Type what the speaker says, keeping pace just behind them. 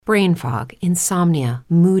brain fog, insomnia,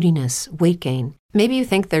 moodiness, weight gain. Maybe you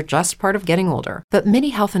think they're just part of getting older, but MIDI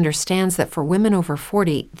Health understands that for women over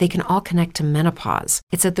 40, they can all connect to menopause.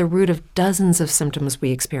 It's at the root of dozens of symptoms we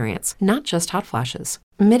experience, not just hot flashes.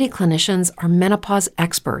 MIDI clinicians are menopause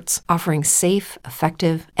experts, offering safe,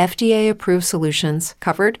 effective, FDA-approved solutions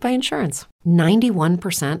covered by insurance.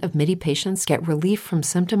 91% of MIDI patients get relief from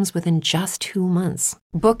symptoms within just 2 months.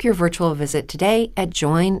 Book your virtual visit today at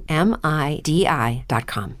joinmidi.com.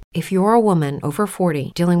 If you're a woman over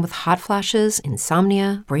 40 dealing with hot flashes,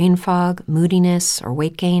 insomnia, brain fog, moodiness, or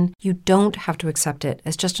weight gain, you don't have to accept it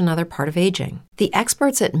as just another part of aging. The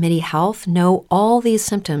experts at MIDI Health know all these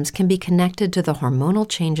symptoms can be connected to the hormonal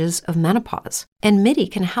changes of menopause, and MIDI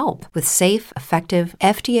can help with safe, effective,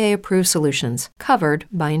 FDA-approved solutions covered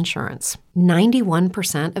by insurance.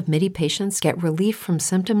 91% of MIDI patients get relief from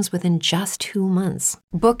symptoms within just 2 months.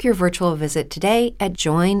 Book your virtual visit today at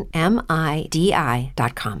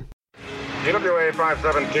joinmidi.com. UWA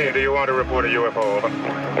 517, do you want to report a UFO? Over.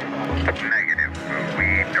 Negative.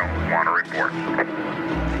 We don't want to report.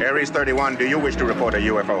 Aries 31, do you wish to report a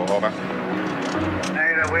UFO? Over.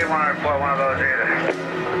 Negative. We want to report one of those either.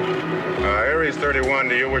 Aries 31,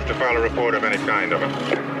 do you wish to file a report of any kind? Over.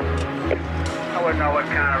 I wouldn't know what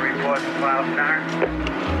kind of report to file, sir.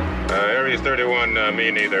 Aries 31, me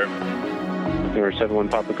neither. 71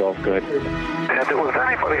 Papa Golf, go ahead. And there was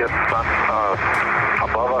anybody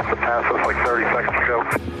above us that passed us like 30 seconds ago?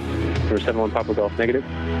 71 Papa Golf, negative.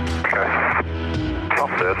 Okay.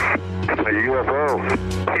 Something. A UFO.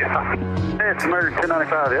 Yeah. It's American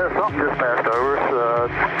 1095. Yeah, something just passed over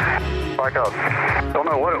us. Like don't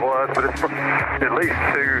know what it was, but it's at least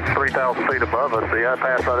 2,000-3,000 feet above us. Yeah, it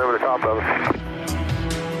passed right over the top of us.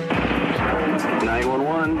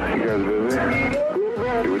 911. You guys busy?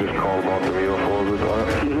 We just called about the UFOs we thought.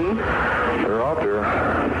 They're out there.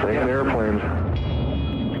 Taking airplanes.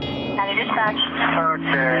 County Dispatch.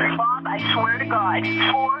 Okay. Bob, I swear to God,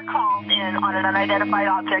 4 calls in on an unidentified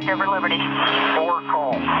object over Liberty. 4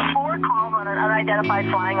 calls. 4 calls on an unidentified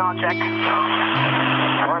flying object.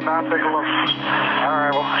 All right, now take a look. All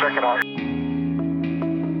right, we'll check it out.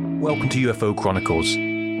 Welcome to UFO Chronicles,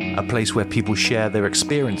 a place where people share their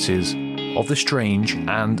experiences of the strange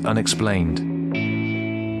and unexplained.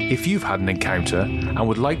 If you've had an encounter and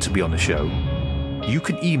would like to be on the show, you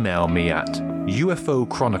can email me at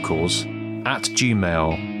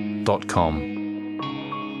ufochronicles@gmail.com.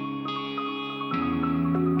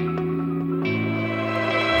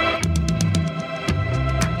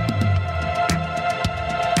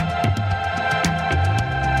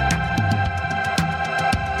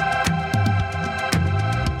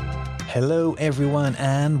 Hello everyone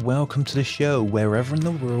and welcome to the show wherever in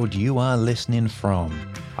the world you are listening from.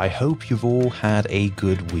 I hope you've all had a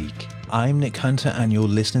good week. I'm Nick Hunter and you're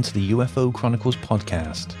listening to the UFO Chronicles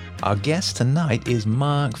podcast. Our guest tonight is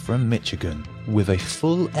Mark from Michigan with a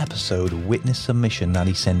full episode witness submission that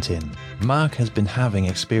he sent in. Mark has been having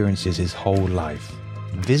experiences his whole life.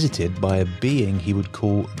 Visited by a being he would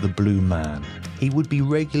call the Blue Man. He would be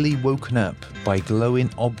regularly woken up by glowing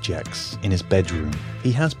objects in his bedroom.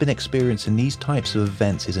 He has been experiencing these types of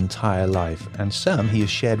events his entire life, and some he has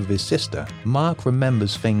shared with his sister. Mark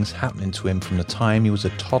remembers things happening to him from the time he was a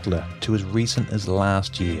toddler to as recent as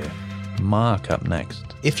last year. Mark up next.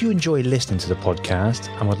 If you enjoy listening to the podcast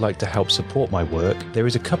and would like to help support my work, there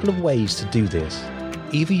is a couple of ways to do this.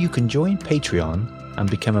 Either you can join Patreon and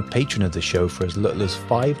become a patron of the show for as little as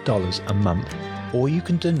 $5 a month, or you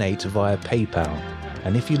can donate via PayPal,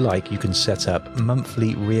 and if you like you can set up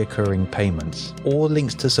monthly reoccurring payments. All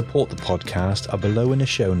links to support the podcast are below in the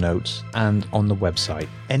show notes and on the website.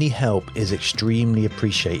 Any help is extremely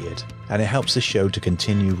appreciated and it helps the show to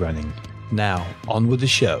continue running. Now, on with the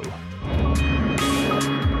show.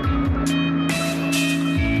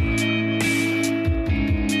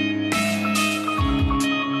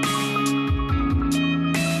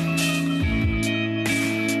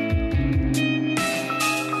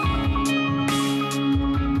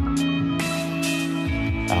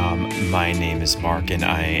 My name is Mark and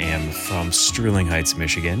I am from Sterling Heights,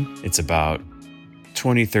 Michigan. It's about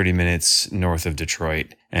 20-30 minutes north of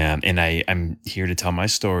Detroit. And I'm here to tell my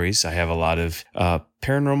stories. I have a lot of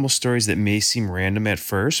paranormal stories that may seem random at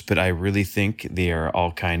first, but I really think they are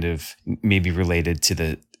all kind of maybe related to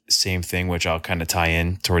the same thing, which I'll kind of tie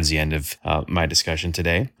in towards the end of my discussion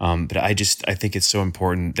today. But I think it's so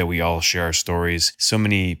important that we all share our stories. So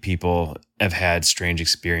many people have had strange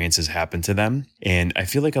experiences happen to them. And I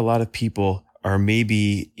feel like a lot of people are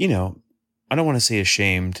maybe, I don't want to say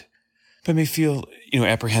ashamed, but may feel,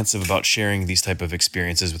 apprehensive about sharing these type of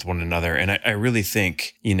experiences with one another. And I really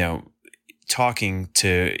think, talking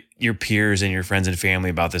to your peers and your friends and family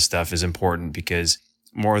about this stuff is important, because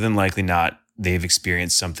more than likely not, they've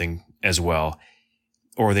experienced something as well,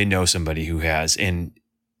 or they know somebody who has. And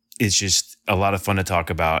it's just a lot of fun to talk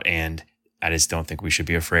about. And I just don't think we should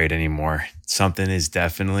be afraid anymore. Something is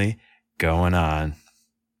definitely going on.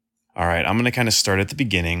 All right, I'm going to kind of start at the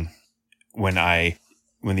beginning when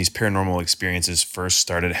these paranormal experiences first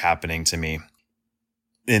started happening to me.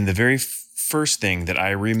 And the very first thing that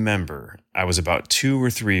I remember, I was about 2 or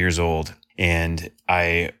 3 years old, and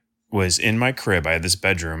I was in my crib. I had this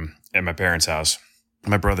bedroom at my parents' house.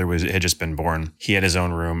 My brother had just been born. He had his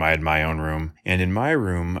own room. I had my own room. And in my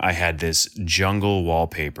room, I had this jungle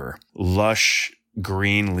wallpaper, lush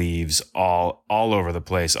green leaves all over the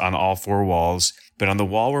place on all 4 walls. But on the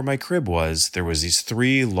wall where my crib was, there was these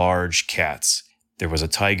 3 large cats. There was a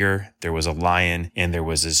tiger, there was a lion, and there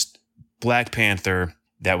was this Black Panther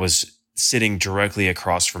that was sitting directly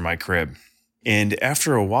across from my crib. And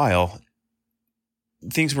after a while,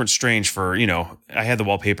 things weren't strange for, I had the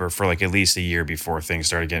wallpaper for like at least a year before things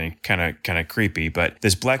started getting kind of creepy. But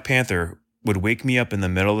this Black Panther would wake me up in the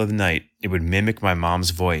middle of the night. It would mimic my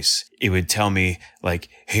mom's voice. It would tell me like,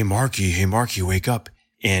 hey, Marky, wake up.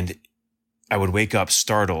 And I would wake up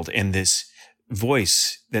startled, and this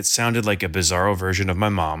voice that sounded like a bizarro version of my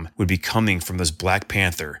mom would be coming from this Black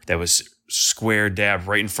Panther that was square dab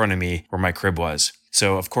right in front of me where my crib was.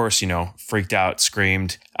 So of course, freaked out,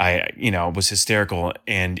 screamed. I, was hysterical,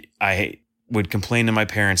 and I would complain to my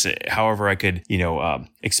parents however I could,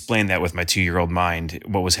 explain that with my 2-year-old mind,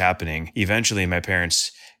 what was happening. Eventually my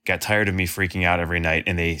parents got tired of me freaking out every night,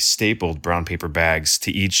 and they stapled brown paper bags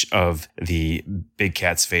to each of the big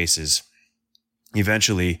cats' faces.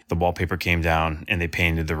 Eventually, the wallpaper came down and they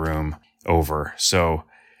painted the room over. So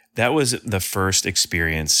that was the first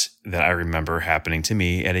experience that I remember happening to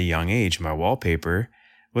me at a young age. My wallpaper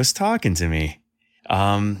was talking to me.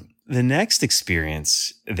 The next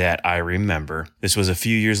experience that I remember, this was a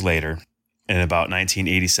few years later, in about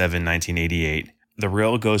 1987, 1988. The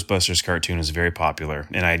real Ghostbusters cartoon was very popular,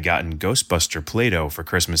 and I had gotten Ghostbuster Play-Doh for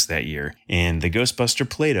Christmas that year. And the Ghostbuster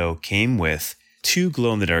Play-Doh came with 2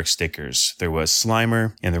 glow-in-the-dark stickers. There was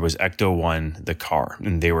Slimer and there was Ecto-1, the car.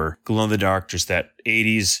 And they were glow-in-the-dark, just that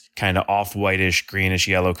 80s kind of off-whitish, greenish,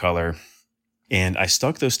 yellow color. And I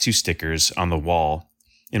stuck those 2 stickers on the wall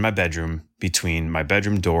in my bedroom between my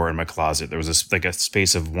bedroom door and my closet. There was a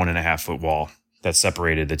space of 1.5-foot wall that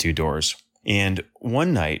separated the 2 doors. And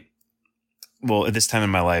one night, at this time in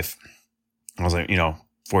my life, I was like,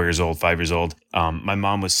 4 years old, 5 years old. My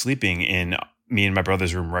mom was sleeping in me and my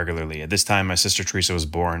brother's room regularly. At this time, my sister Teresa was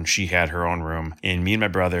born. She had her own room, and me and my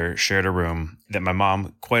brother shared a room that my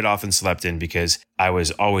mom quite often slept in because I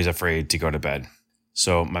was always afraid to go to bed.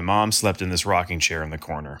 So my mom slept in this rocking chair in the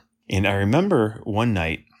corner. And I remember one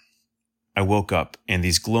night I woke up and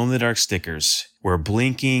these glow-in-the-dark stickers were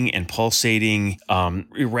blinking and pulsating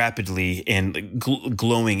rapidly and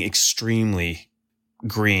glowing extremely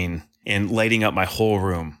green and lighting up my whole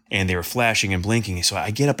room. And they were flashing and blinking. So I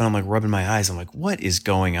get up and I'm like rubbing my eyes. I'm like, what is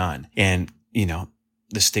going on? And,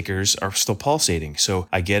 the stickers are still pulsating. So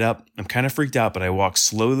I get up, I'm kind of freaked out, but I walk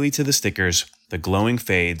slowly to the stickers, the glowing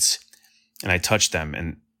fades, and I touch them,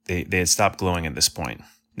 and they had stopped glowing at this point.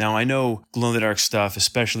 Now I know glow-in-the-dark stuff,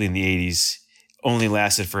 especially in the 80s, only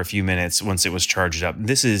lasted for a few minutes once it was charged up.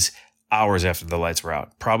 This is hours after the lights were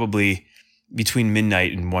out, probably between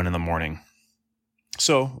midnight and 1 a.m.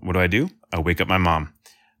 So what do? I wake up my mom.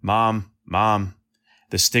 Mom,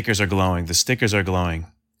 the stickers are glowing. The stickers are glowing.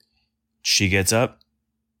 She gets up.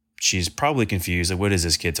 She's probably confused. Like, what is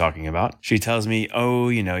this kid talking about? She tells me, oh,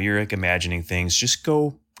 you're like imagining things. Just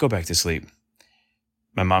go back to sleep.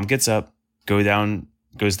 My mom gets up, goes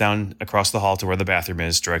down across the hall to where the bathroom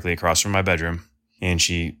is, directly across from my bedroom. And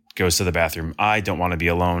she goes to the bathroom. I don't want to be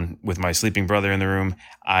alone with my sleeping brother in the room.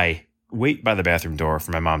 I wait by the bathroom door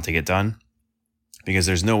for my mom to get done, because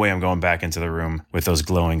there's no way I'm going back into the room with those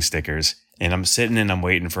glowing stickers. And I'm sitting and I'm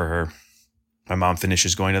waiting for her. My mom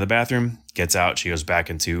finishes going to the bathroom, gets out. She goes back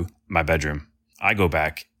into my bedroom. I go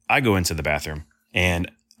back. I go into the bathroom, and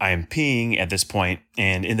I am peeing at this point.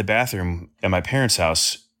 And in the bathroom at my parents'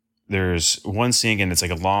 house, there's one sink and it's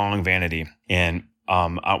like a long vanity. And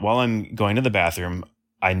while I'm going to the bathroom,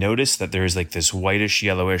 I notice that there's like this whitish,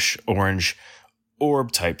 yellowish, orange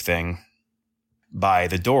orb type thing by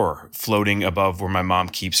the door, floating above where my mom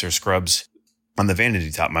keeps her scrubs on the vanity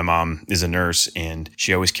top. My mom is a nurse, and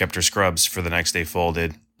she always kept her scrubs for the next day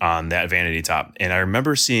folded on that vanity top. And I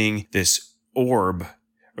remember seeing this orb,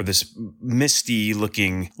 or this misty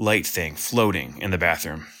looking light thing, floating in the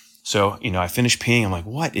bathroom. So, I finish peeing. I'm like,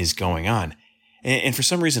 what is going on? And for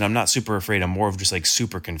some reason, I'm not super afraid. I'm more of just like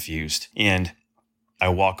super confused. And I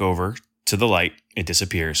walk over to the light. It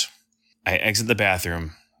disappears. I exit the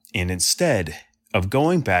bathroom. And instead of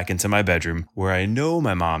going back into my bedroom where I know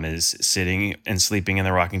my mom is sitting and sleeping in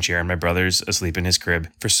the rocking chair and my brother's asleep in his crib,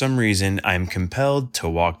 for some reason, I'm compelled to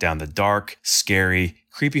walk down the dark, scary,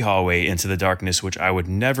 creepy hallway into the darkness, which I would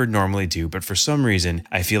never normally do. But for some reason,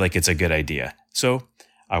 I feel like it's a good idea. So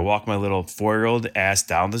I walk my little 4-year-old ass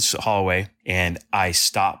down this hallway and I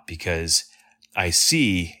stop because I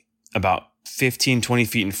see about 15, 20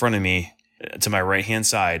 feet in front of me to my right-hand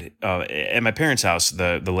side, at my parents' house,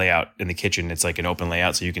 the layout in the kitchen, it's like an open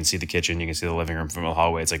layout. So you can see the kitchen, you can see the living room from the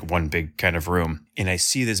hallway. It's like one big kind of room. And I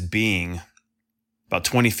see this being about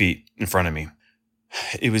 20 feet in front of me.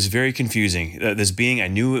 It was very confusing. This being, I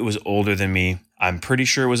knew it was older than me. I'm pretty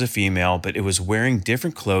sure it was a female, but it was wearing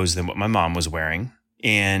different clothes than what my mom was wearing.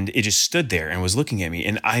 And it just stood there and was looking at me.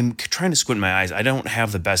 And I'm trying to squint my eyes. I don't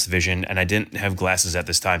have the best vision and I didn't have glasses at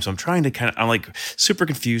this time. So I'm trying to I'm like super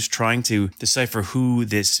confused, trying to decipher who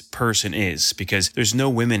this person is because there's no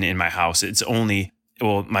women in my house. It's only,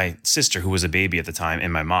 well, my sister who was a baby at the time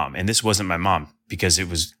and my mom. And this wasn't my mom because it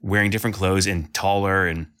was wearing different clothes and taller.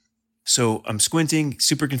 And so I'm squinting,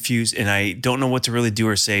 super confused, and I don't know what to really do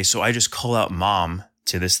or say. So I just call out mom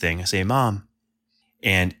to this thing. I say, Mom.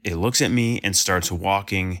 And it looks at me and starts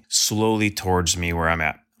walking slowly towards me where I'm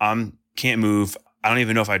at. Can't move. I don't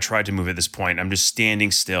even know if I tried to move at this point. I'm just standing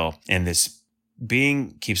still. And this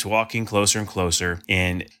being keeps walking closer and closer.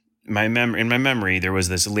 And in my memory, there was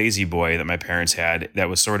this lazy boy that my parents had that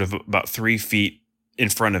was sort of about 3 feet in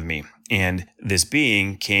front of me. And this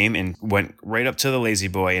being came and went right up to the lazy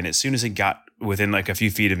boy. And as soon as it got within like a few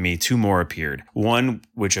feet of me, 2 more appeared. One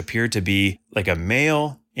which appeared to be like a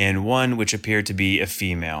male and one which appeared to be a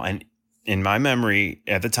female. And in my memory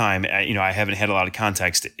at the time, I haven't had a lot of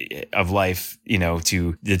context of life,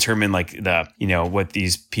 to determine like what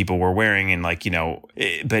these people were wearing and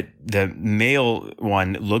but the male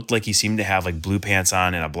one looked like he seemed to have like blue pants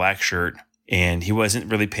on and a black shirt. And he wasn't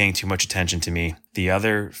really paying too much attention to me. The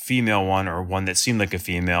other female one, or one that seemed like a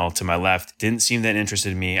female to my left, didn't seem that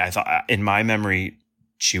interested in me. I thought in my memory,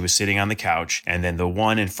 she was sitting on the couch. And then the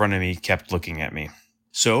one in front of me kept looking at me.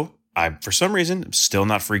 So I, for some reason, I'm still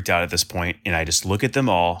not freaked out at this point, and I just look at them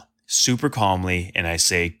all super calmly, and I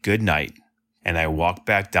say, good night. And I walk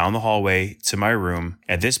back down the hallway to my room.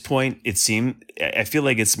 At this point, I feel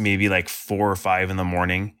like it's maybe like 4 or 5 in the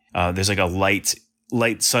morning. There's like a light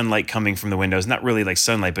sunlight coming from the windows. Not really like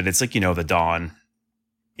sunlight, but it's like, the dawn.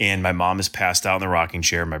 And my mom is passed out in the rocking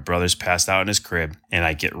chair. My brother's passed out in his crib. And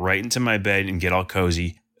I get right into my bed and get all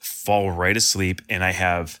cozy, fall right asleep, and I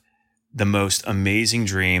have the most amazing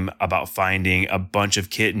dream about finding a bunch of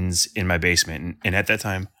kittens in my basement. And at that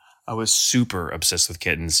time, I was super obsessed with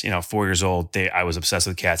kittens. 4 years old, I was obsessed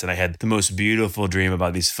with cats. And I had the most beautiful dream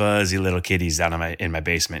about these fuzzy little kitties down in my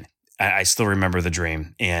basement. I still remember the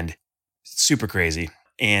dream and super crazy.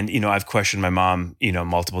 And, I've questioned my mom,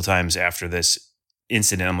 multiple times after this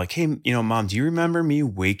incident. I'm like, hey, Mom, do you remember me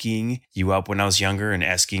waking you up when I was younger and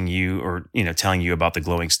asking you or, telling you about the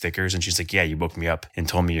glowing stickers? And she's like, yeah, you woke me up and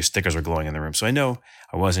told me your stickers were glowing in the room. So I know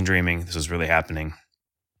I wasn't dreaming. This was really happening.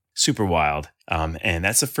 Super wild. And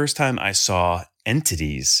that's the first time I saw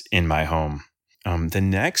entities in my home. The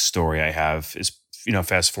next story I have is,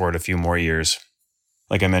 fast forward a few more years.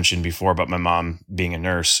 Like I mentioned before about my mom being a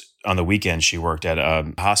nurse, on the weekends, she worked at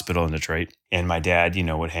a hospital in Detroit. And my dad,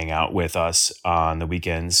 would hang out with us on the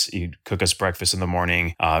weekends. He'd cook us breakfast in the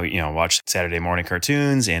morning, watch Saturday morning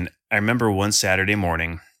cartoons. And I remember one Saturday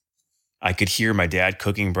morning, I could hear my dad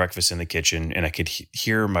cooking breakfast in the kitchen, and I could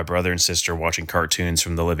hear my brother and sister watching cartoons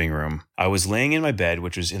from the living room. I was laying in my bed,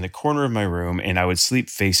 which was in the corner of my room, and I would sleep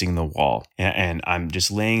facing the wall. And I'm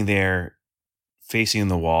just laying there facing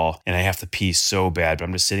the wall, and I have to pee so bad, but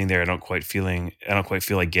I'm just sitting there. I don't quite feel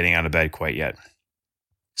like getting out of bed quite yet.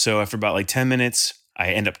 So after about like 10 minutes, I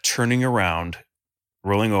end up turning around,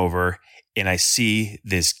 rolling over, and I see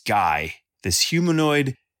this guy, this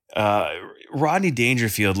humanoid, Rodney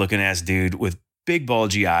Dangerfield looking ass dude with big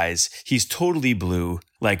bulgy eyes. He's totally blue,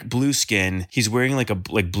 like blue skin. He's wearing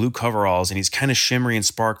like blue coveralls, and he's kind of shimmery and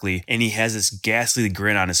sparkly. And he has this ghastly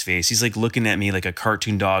grin on his face. He's like looking at me like a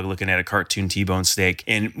cartoon dog looking at a cartoon T-bone steak.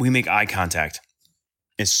 And we make eye contact.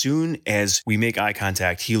 As soon as we make eye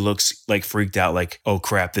contact, he looks like freaked out, like, oh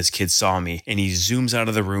crap, this kid saw me. And he zooms out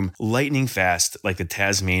of the room lightning fast like the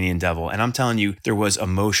Tasmanian devil. And I'm telling you, there was a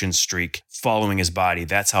motion streak following his body.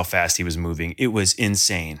 That's how fast he was moving. It was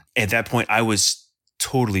insane. At that point, I was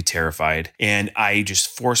totally terrified. And I just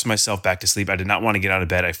forced myself back to sleep. I did not want to get out of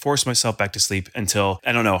bed. I forced myself back to sleep until,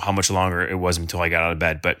 I don't know how much longer it was until I got out of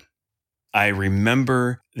bed, but I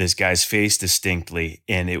remember this guy's face distinctly,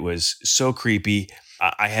 and it was so creepy.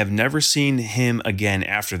 I have never seen him again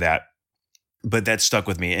after that, but that stuck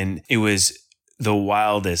with me. And it was the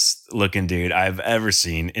wildest looking dude I've ever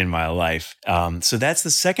seen in my life. So that's the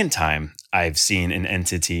second time I've seen an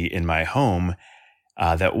entity in my home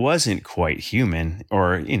that wasn't quite human,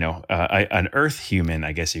 or, an earth human,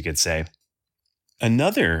 I guess you could say.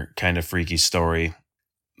 Another kind of freaky story.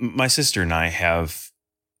 My sister and I have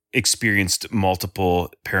experienced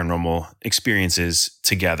multiple paranormal experiences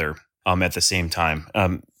together at the same time.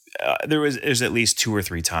 There's at least 2 or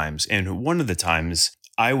 3 times. And one of the times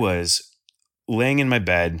I was laying in my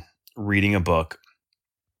bed reading a book.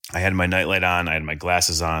 I had my nightlight on, I had my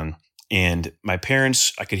glasses on, and my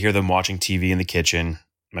parents, I could hear them watching TV in the kitchen.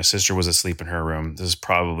 My sister was asleep in her room. This is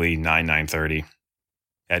probably 9:30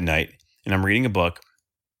 at night. And I'm reading a book,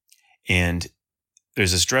 and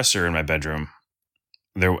there's this dresser in my bedroom.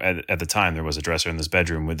 There at the time, there was a dresser in this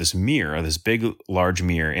bedroom with this mirror, this big, large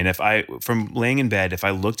mirror. And from laying in bed, if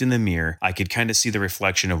I looked in the mirror, I could kind of see the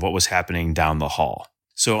reflection of what was happening down the hall.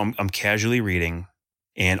 So I'm casually reading,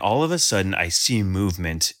 and all of a sudden I see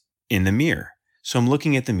movement in the mirror. So I'm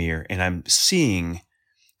looking at the mirror, and I'm seeing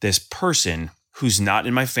this person who's not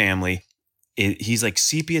in my family. He's like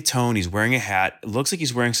sepia tone. He's wearing a hat. It looks like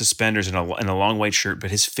he's wearing suspenders and a long white shirt,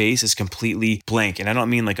 but his face is completely blank. And I don't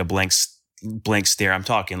mean like a blank stare. I'm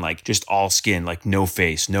talking like just all skin, like no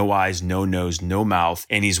face, no eyes, no nose, no mouth.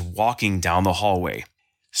 And he's walking down the hallway.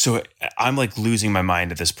 So I'm like losing my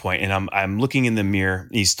mind at this point, and I'm looking in the mirror.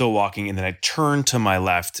 He's still walking, and then I turn to my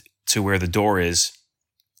left to where the door is,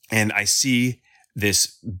 and I see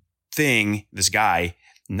this guy,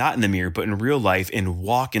 not in the mirror, but in real life, and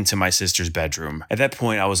walk into my sister's bedroom. At that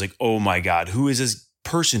point, I was like, oh my God, who is this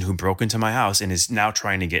person who broke into my house and is now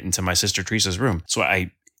trying to get into my sister Teresa's room? So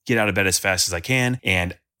I get out of bed as fast as I can,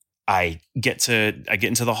 and I get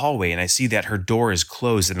into the hallway, and I see that her door is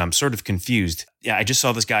closed, and I'm sort of confused. Yeah, I just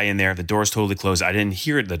saw this guy in there. The door's totally closed. I didn't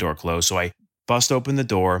hear the door close. So I bust open the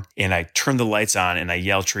door, and I turn the lights on, and I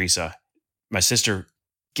yell, Teresa. My sister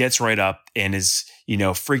gets right up and is,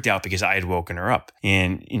 freaked out because I had woken her up.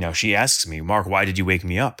 And, she asks me, Mark, why did you wake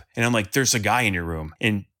me up? And I'm like, there's a guy in your room.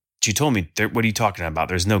 And she told me, what are you talking about?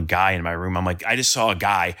 There's no guy in my room. I'm like, I just saw a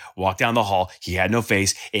guy walk down the hall. He had no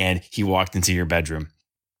face, and he walked into your bedroom.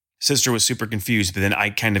 Sister was super confused, but then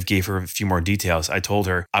I kind of gave her a few more details. I told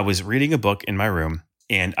her I was reading a book in my room,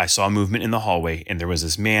 and I saw movement in the hallway, and there was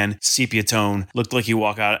this man, sepia tone, looked like he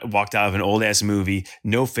walked out of an old ass movie,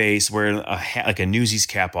 no face, wearing a hat, like a Newsies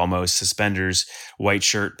cap almost, suspenders, white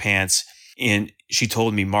shirt, pants. And she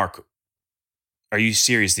told me, Mark, are you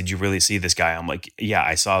serious? Did you really see this guy? I'm like, yeah,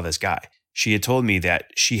 I saw this guy. She had told me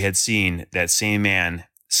that she had seen that same man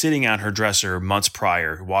sitting on her dresser months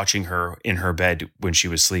prior, watching her in her bed when she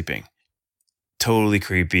was sleeping. Totally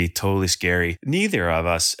creepy, totally scary. Neither of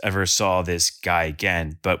us ever saw this guy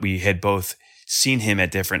again, but we had both seen him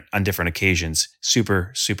on different occasions.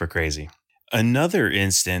 Super, super crazy. Another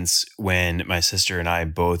instance when my sister and I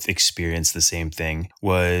both experienced the same thing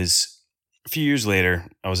was a few years later.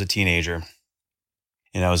 I was a teenager,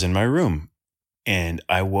 and I was in my room, and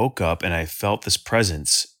I woke up and I felt this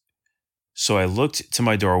presence. So I looked to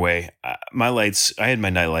my doorway. I had my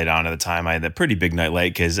nightlight on at the time. I had a pretty big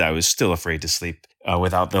nightlight because I was still afraid to sleep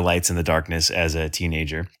without the lights in the darkness as a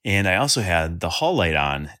teenager. And I also had the hall light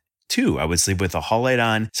on too. I would sleep with the hall light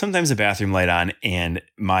on, sometimes the bathroom light on, and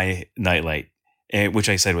my nightlight, which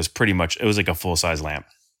I said was it was like a full-size lamp.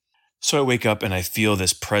 So I wake up and I feel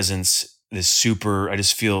this presence, I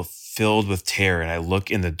just feel filled with terror. And I look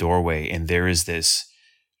in the doorway, and there is this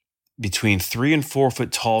between 3 and 4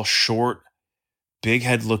 foot tall, short, big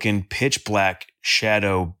head looking, pitch black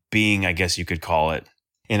shadow being, I guess you could call it.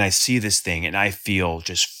 And I see this thing, and I feel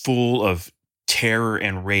just full of terror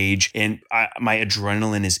and rage. And my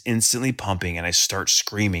adrenaline is instantly pumping, and I start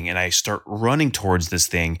screaming, and I start running towards this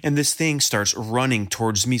thing. And this thing starts running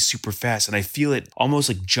towards me super fast. And I feel it almost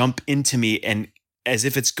like jump into me, and as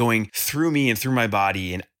if it's going through me and through my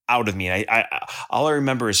body and out of me. And all I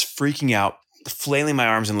remember is freaking out, flailing my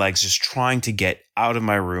arms and legs, just trying to get out of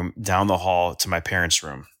my room, down the hall to my parents'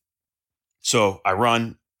 room. So I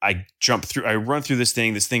run through this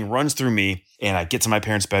thing runs through me, and I get to my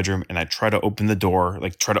parents' bedroom, and I try to open the door,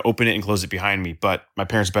 try to open it and close it behind me, but my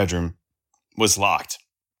parents' bedroom was locked.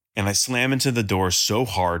 And I slam into the door so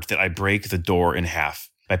hard that I break the door in half.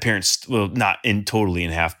 My parents, well, not totally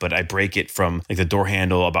in half, but I break it from the door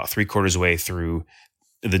handle about 3/4 way through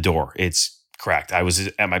the door. It's cracked. I was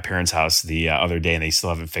at my parents' house the other day, and they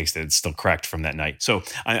still haven't fixed it. It's still cracked from that night. So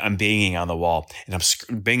I'm banging on the wall, and I'm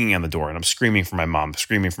banging on the door, and I'm screaming for my mom,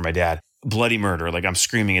 screaming for my dad. bloody murder. Like I'm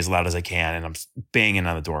screaming as loud as I can and I'm banging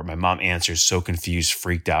on the door. My mom answers, so confused,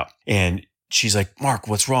 freaked out. And she's like, Mark,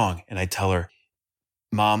 what's wrong? And I tell her,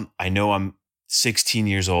 Mom, I know I'm 16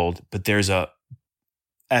 years old, but there's a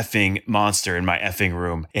effing monster in my effing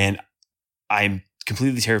room. And I'm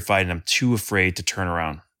completely terrified and I'm too afraid to turn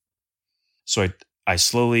around. So I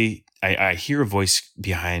slowly hear a voice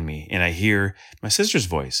behind me and I hear my sister's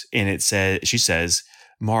voice. And she says,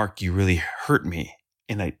 Mark, you really hurt me.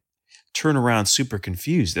 And I turn around super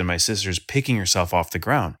confused and my sister's picking herself off the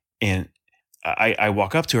ground. And I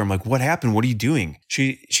walk up to her. I'm like, what happened? What are you doing?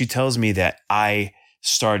 She tells me that I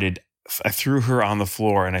threw her on the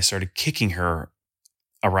floor and I started kicking her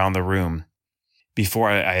around the room before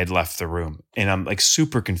I had left the room. And I'm like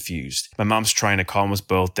super confused. My mom's trying to calm us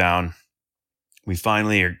both down. We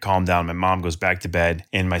finally are calmed down. My mom goes back to bed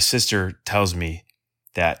and my sister tells me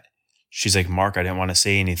that she's like, Mark, I didn't want to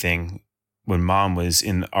say anything when Mom was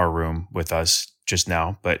in our room with us just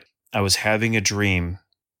now, but I was having a dream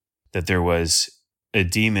that there was a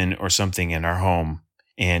demon or something in our home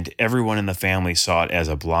and everyone in the family saw it as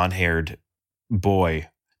a blonde-haired boy,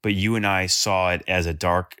 but you and I saw it as a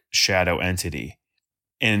dark shadow entity.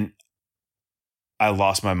 And I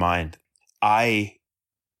lost my mind. I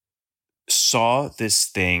saw this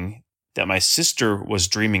thing that my sister was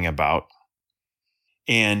dreaming about,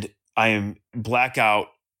 and I am blackout,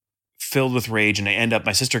 filled with rage, and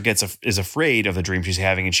my sister is afraid of the dream she's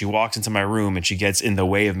having, and she walks into my room and she gets in the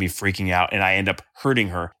way of me freaking out, and I end up hurting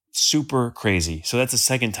her. Super crazy. So that's the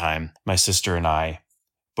second time my sister and I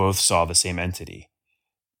both saw the same entity.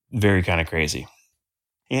 Very kind of crazy.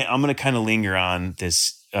 And I'm going to kind of linger on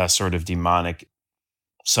this sort of demonic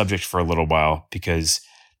subject for a little while because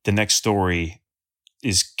the next story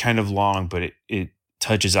is kind of long, but it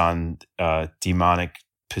touches on demonic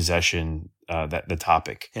possession, the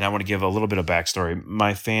topic. And I want to give a little bit of backstory.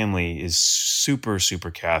 My family is super,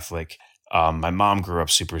 super Catholic. My mom grew up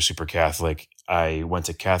super, super Catholic. I went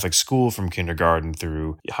to Catholic school from kindergarten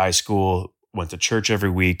through high school, went to church every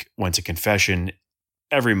week, went to confession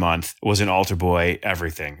every month, was an altar boy,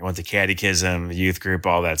 everything. I went to catechism, youth group,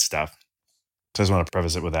 all that stuff. So I just want to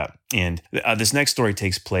preface it with that. And this next story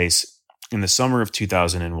takes place in the summer of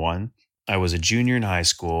 2001. I was a junior in high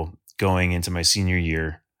school going into my senior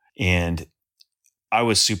year, and I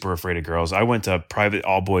was super afraid of girls. I went to a private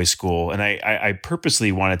all-boys school, and I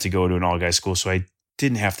purposely wanted to go to an all-guys school so I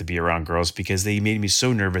didn't have to be around girls because they made me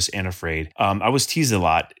so nervous and afraid. I was teased a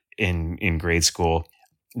lot in grade school.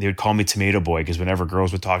 They would call me Tomato Boy because whenever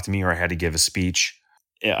girls would talk to me or I had to give a speech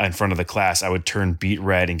in front of the class, I would turn beet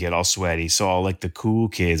red and get all sweaty. So all like the cool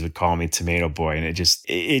kids would call me Tomato Boy, and it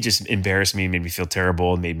just embarrassed me, made me feel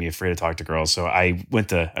terrible, and made me afraid to talk to girls. So I went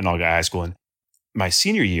to an all-guy high school. And my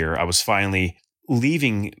senior year, I was finally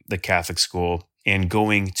leaving the Catholic school and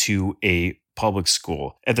going to a public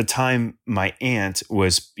school. At the time, my aunt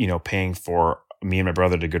was, paying for me and my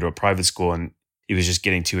brother to go to a private school, and it was just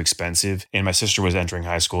getting too expensive. And my sister was entering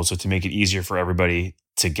high school. So to make it easier for everybody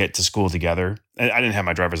to get to school together, I didn't have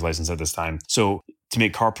my driver's license at this time. So to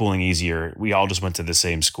make carpooling easier, we all just went to the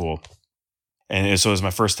same school. And so it was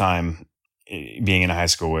my first time being in a high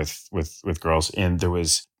school with girls. And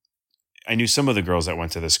I knew some of the girls that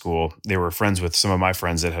went to the school. They were friends with some of my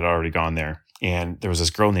friends that had already gone there. And there was this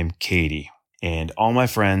girl named Katie. And all my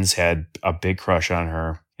friends had a big crush on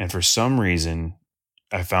her. And for some reason,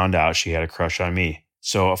 I found out she had a crush on me.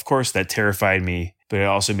 So, of course, that terrified me, but it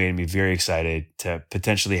also made me very excited to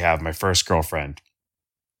potentially have my first girlfriend.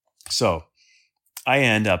 So I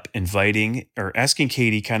end up asking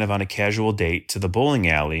Katie kind of on a casual date to the bowling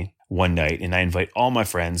alley one night. And I invite all my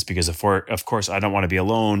friends because, of course, I don't want to be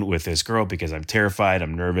alone with this girl because I'm terrified,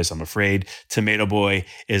 I'm nervous, I'm afraid. Tomato Boy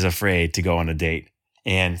is afraid to go on a date.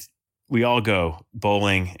 And we all go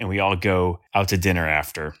bowling and we all go out to dinner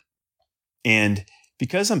after. And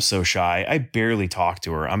because I'm so shy, I barely talk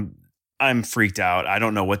to her. I'm freaked out. I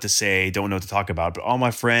don't know what to say, don't know what to talk about, but all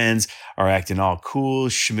my friends are acting all cool,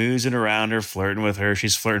 schmoozing around her, flirting with her.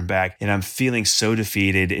 She's flirting back. And I'm feeling so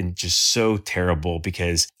defeated and just so terrible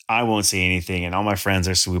because I won't say anything and all my friends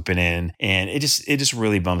are swooping in. And it just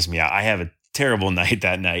really bums me out. I have a terrible night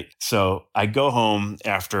that night. So I go home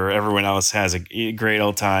after everyone else has a great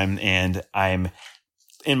old time and I'm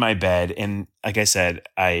in my bed. And like I said,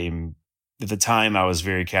 at the time I was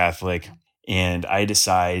very Catholic. And I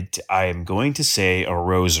decide I am going to say a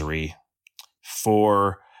rosary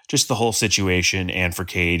for just the whole situation and for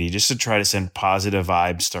Katie, just to try to send positive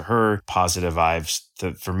vibes to her, positive vibes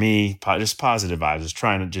for me, just positive vibes. Just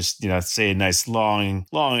trying to say a nice long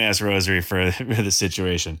ass rosary for the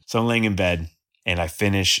situation. So I'm laying in bed and I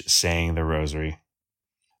finish saying the rosary.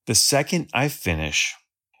 The second I finish,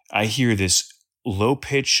 I hear this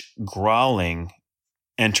low-pitched growling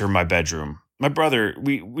enter my bedroom. My brother,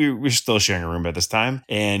 we were still sharing a room at this time,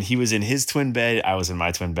 and he was in his twin bed. I was in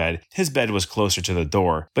my twin bed. His bed was closer to the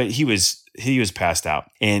door, but he was passed out.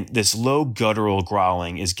 And this low guttural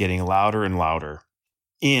growling is getting louder and louder.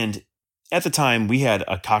 And at the time, we had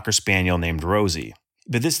a Cocker Spaniel named Rosie.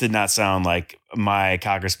 But this did not sound like my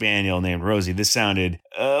Cocker Spaniel named Rosie. This sounded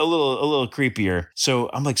a little creepier.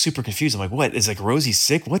 So I'm like super confused. I'm like, what? Is like Rosie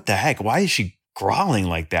sick? What the heck? Why is she growling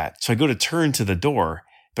like that? So I go to turn to the door,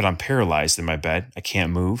 but I'm paralyzed in my bed. I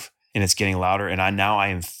can't move, and it's getting louder. And I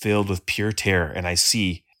am filled with pure terror. And I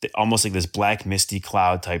see almost like this black misty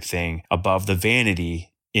cloud type thing above the vanity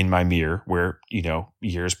in my mirror, where,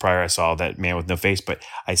 years prior I saw that man with no face, but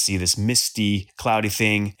I see this misty, cloudy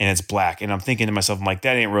thing, and it's black. And I'm thinking to myself, I'm like,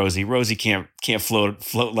 that ain't Rosie. Rosie can't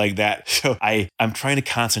float like that. So I'm trying to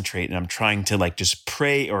concentrate, and I'm trying to like just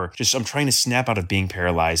pray, or I'm trying to snap out of being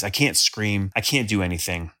paralyzed. I can't scream. I can't do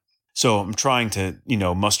anything. So I'm trying to,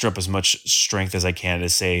 muster up as much strength as I can to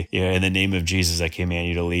say, in the name of Jesus, I command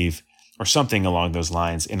you to leave, or something along those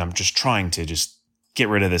lines. And I'm just trying to just get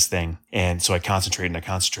rid of this thing. And so I concentrate,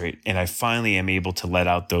 and I finally am able to let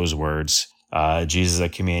out those words. Jesus, I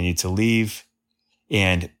command you to leave.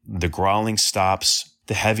 And the growling stops.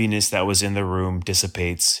 The heaviness that was in the room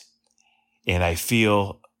dissipates. And I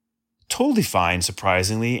feel totally fine,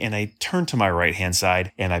 surprisingly. And I turn to my right-hand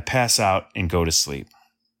side, and I pass out and go to sleep.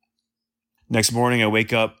 Next morning, I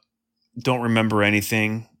wake up, don't remember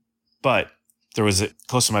anything, but there was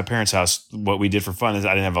close to my parents' house. What we did for fun is I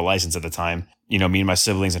didn't have a license at the time. Me and my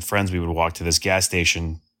siblings and friends, we would walk to this gas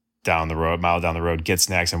station down the road, mile down the road, get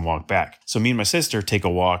snacks and walk back. So me and my sister take a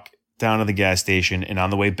walk down to the gas station, and on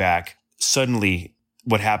the way back, suddenly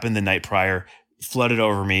what happened the night prior flooded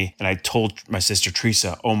over me. And I told my sister,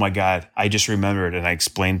 Teresa, oh my God, I just remembered. And I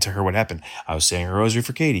explained to her what happened. I was saying a rosary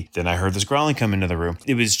for Katie. Then I heard this growling come into the room.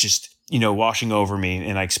 It was just, washing over me.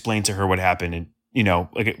 And I explained to her what happened. And,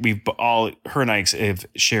 her and I have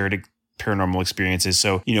shared paranormal experiences.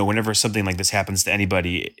 So, whenever something like this happens to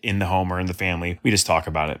anybody in the home or in the family, we just talk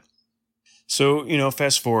about it. So,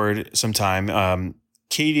 fast forward some time,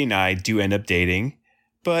 Katie and I do end up dating.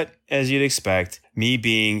 But as you'd expect, me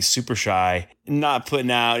being super shy, not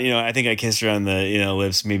putting out, I think I kissed her on the,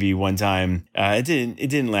 lips maybe one time. It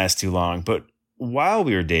didn't last too long. But while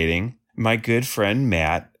we were dating, my good friend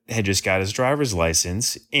Matt had just got his driver's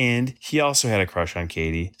license, and he also had a crush on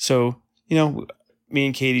Katie. So, me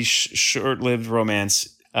and Katie's short-lived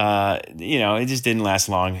romance, it just didn't last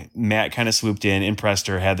long. Matt kind of swooped in, impressed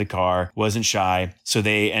her, had the car, wasn't shy. So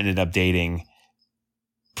they ended up dating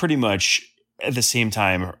pretty much at the same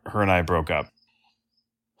time her and I broke up.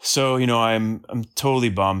 So, I'm totally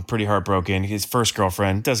bummed, pretty heartbroken. His first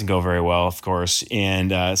girlfriend doesn't go very well, of course.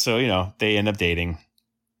 And so, they end up dating.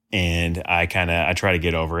 And I try to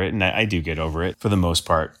get over it. And I do get over it for the most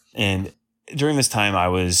part. And during this time, I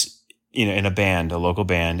was, in a band, a local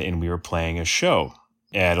band, and we were playing a show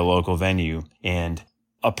at a local venue. And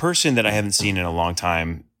a person that I haven't seen in a long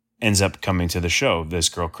time ends up coming to the show, this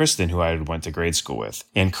girl, Kristen, who I went to grade school with.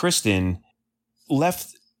 And Kristen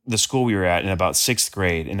left the school we were at in about 6th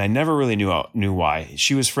grade. And I never really knew why.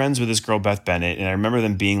 She was friends with this girl, Beth Bennett. And I remember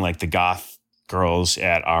them being like the goth girls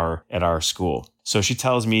at our school. So she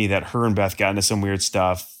tells me that her and Beth got into some weird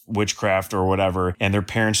stuff, witchcraft or whatever, and their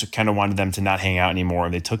parents kind of wanted them to not hang out anymore.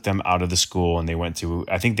 And they took them out of the school, and they went to,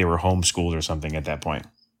 I think they were homeschooled or something at that point.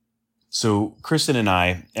 So Kristen and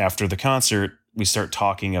I, after the concert, we start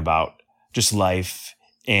talking about just life,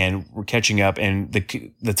 and we're catching up, and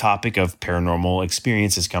the topic of paranormal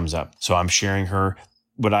experiences comes up. So I'm sharing her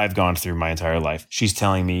what I've gone through my entire life. She's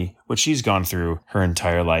telling me what she's gone through her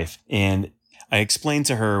entire life. And I explained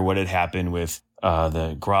to her what had happened with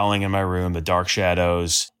the growling in my room, the dark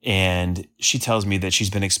shadows, and she tells me that she's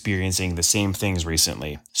been experiencing the same things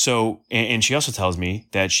recently. So, and she also tells me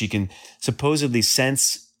that she can supposedly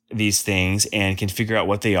sense these things and can figure out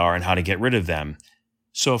what they are and how to get rid of them.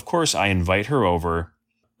 So, of course, I invite her over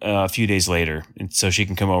a few days later, and so she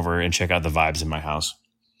can come over and check out the vibes in my house.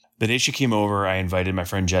 The day she came over, I invited my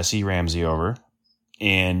friend Jesse Ramsey over,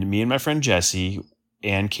 and me and my friend Jesse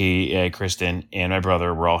and Kristen and my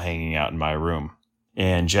brother were all hanging out in my room.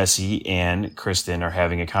 And Jesse and Kristen are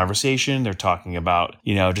having a conversation. They're talking about,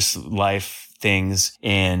 just life things.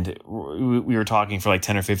 And we were talking for like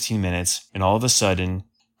 10 or 15 minutes. And all of a sudden,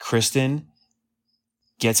 Kristen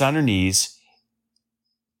gets on her knees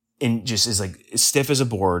and just is like stiff as a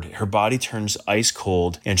board. Her body turns ice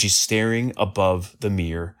cold, and she's staring above the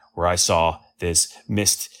mirror where I saw this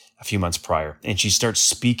mist a few months prior, and she starts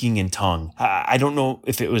speaking in tongue. I don't know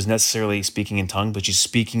if it was necessarily speaking in tongue, but she's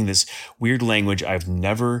speaking this weird language I've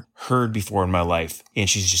never heard before in my life. And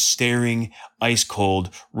she's just staring, ice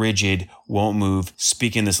cold, rigid, won't move,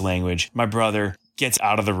 speaking this language. My brother gets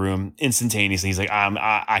out of the room instantaneously. He's like,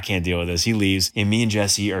 I can't deal with this. He leaves, and me and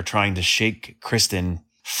Jesse are trying to shake Kristen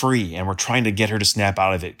free, and we're trying to get her to snap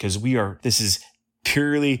out of it because this is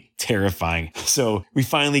purely terrifying. So we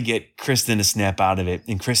finally get Kristen to snap out of it.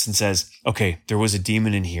 And Kristen says, okay, there was a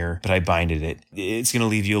demon in here, but I binded it. It's going to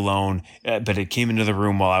leave you alone. But it came into the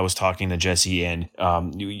room while I was talking to Jesse, and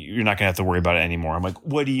you're not going to have to worry about it anymore. I'm like,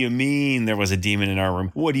 what do you mean there was a demon in our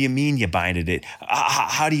room? What do you mean you binded it?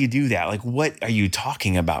 How do you do that? Like, what are you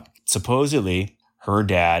talking about? Supposedly, her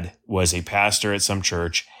dad was a pastor at some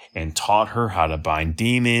church and taught her how to bind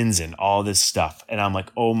demons and all this stuff. And I'm like,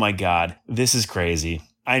 oh my God, this is crazy.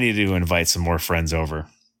 I need to invite some more friends over.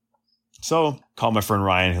 So call my friend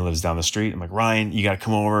Ryan, who lives down the street. I'm like, Ryan, you got to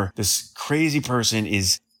come over. This crazy person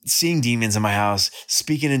is seeing demons in my house,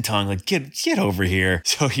 speaking in tongue. Like, get over here.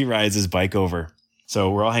 So he rides his bike over.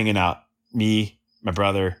 So we're all hanging out. Me, my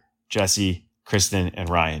brother, Jesse, Kristen, and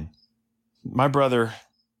Ryan. My brother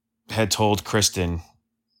had told Kristen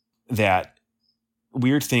that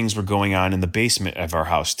weird things were going on in the basement of our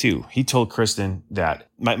house too. He told Kristen that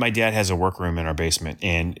my dad has a workroom in our basement,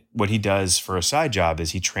 and what he does for a side job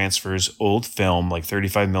is he transfers old film, like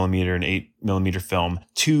 35 millimeter and 8 millimeter film,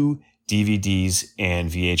 to DVDs and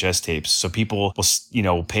VHS tapes. So people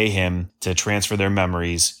will, pay him to transfer their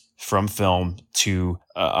memories from film to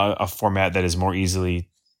a format that is more easily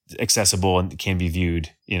accessible and can be viewed,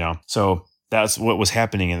 So that's what was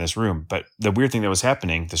happening in this room. But the weird thing that was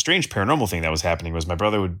happening, the strange paranormal thing that was happening, was my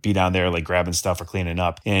brother would be down there like grabbing stuff or cleaning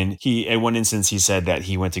up. And at one instance, he said that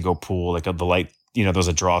he went to go pull like the light, there was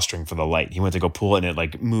a drawstring for the light. He went to go pull it and it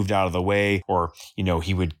like moved out of the way, or,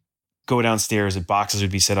 he would go downstairs and boxes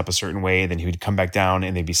would be set up a certain way. And then he would come back down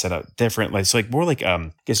and they'd be set up different. Like, so like more like,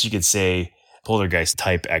 I guess you could say poltergeist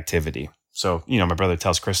type activity. So, my brother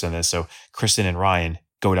tells Kristen this. So Kristen and Ryan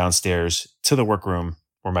go downstairs to the workroom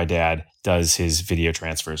where my dad does his video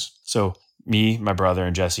transfers. So me, my brother,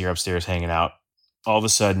 and Jesse are upstairs hanging out. All of a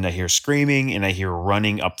sudden, I hear screaming and I hear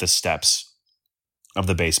running up the steps of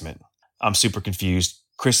the basement. I'm super confused.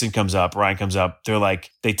 Kristen comes up, Ryan comes up.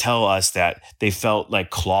 They tell us that they felt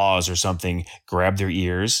like claws or something grab their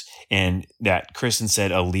ears, and that Kristen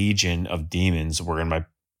said a legion of demons were in my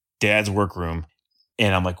dad's workroom.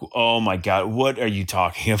 And I'm like, oh my God, what are you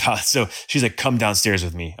talking about? So she's like, come downstairs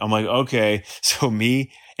with me. I'm like, okay. So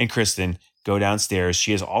me and Kristen go downstairs.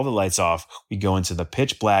 She has all the lights off. We go into the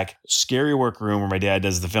pitch black, scary workroom where my dad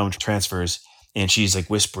does the film transfers. And she's like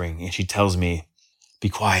whispering, and she tells me, be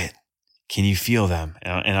quiet. Can you feel them?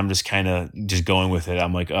 And I'm just kind of just going with it.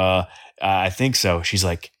 I'm like, I think so. She's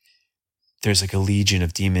like, there's like a legion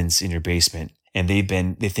of demons in your basement. And they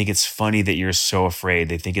think it's funny that you're so afraid.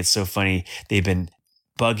 They think it's so funny. They've been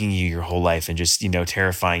bugging you your whole life and just,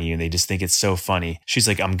 terrifying you. And they just think it's so funny. She's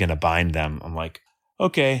like, I'm going to bind them. I'm like,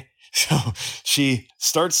 okay. So she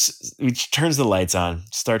turns the lights on,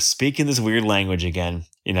 starts speaking this weird language again.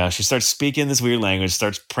 She starts speaking this weird language,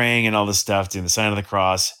 starts praying and all this stuff, doing the sign of the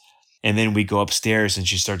cross. And then we go upstairs and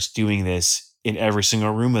she starts doing this in every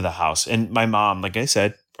single room of the house. And my mom, like I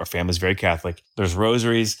said, our family's very Catholic. There's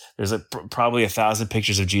rosaries. There's probably 1,000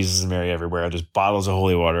 pictures of Jesus and Mary everywhere. There's bottles of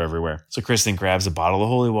holy water everywhere. So Kristen grabs a bottle of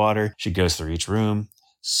holy water. She goes through each room,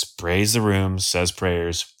 sprays the room, says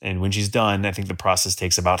prayers. And when she's done, I think the process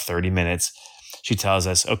takes about 30 minutes. She tells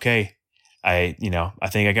us, okay, I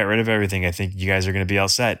think I got rid of everything. I think you guys are going to be all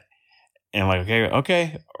set. And I'm like,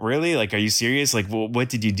 okay, really? Like, are you serious? Like, well, what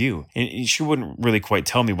did you do? And she wouldn't really quite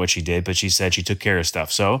tell me what she did, but she said she took care of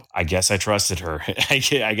stuff. So I guess I trusted her. I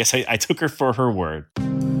guess I took her for her word.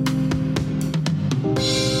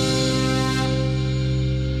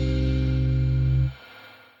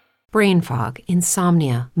 Brain fog,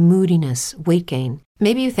 insomnia, moodiness, weight gain.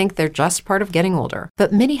 Maybe you think they're just part of getting older,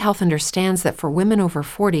 but MIDI Health understands that for women over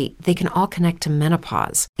 40, they can all connect to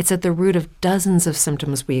menopause. It's at the root of dozens of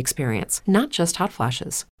symptoms we experience, not just hot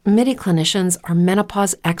flashes. MIDI clinicians are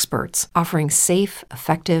menopause experts, offering safe,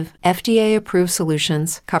 effective, FDA-approved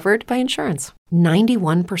solutions covered by insurance.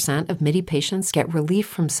 91% of MIDI patients get relief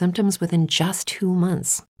from symptoms within just 2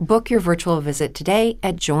 months. Book your virtual visit today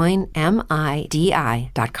at joinmidi.com.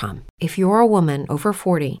 If you're a woman over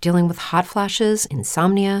 40 dealing with hot flashes,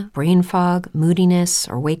 insomnia, brain fog, moodiness,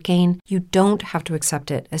 or weight gain, you don't have to accept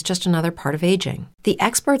it as just another part of aging. The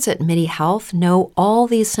experts at MIDI Health know all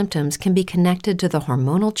these symptoms can be connected to the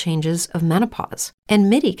hormonal hormonal changes of menopause. And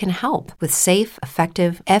MIDI can help with safe,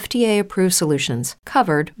 effective, FDA-approved solutions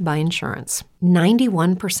covered by insurance.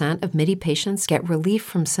 91% of MIDI patients get relief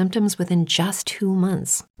from symptoms within just 2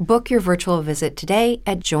 months. Book your virtual visit today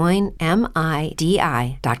at joinmidi.com.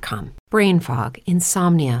 Brain fog,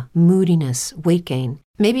 insomnia, moodiness, weight gain.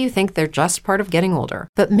 Maybe you think they're just part of getting older,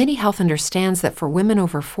 but MIDI Health understands that for women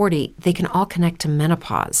over 40, they can all connect to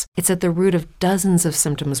menopause. It's at the root of dozens of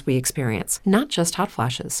symptoms we experience, not just hot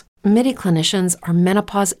flashes. MIDI clinicians are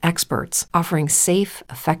menopause experts, offering safe,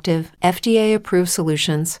 effective, FDA-approved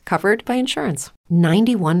solutions covered by insurance.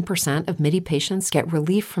 91% of MIDI patients get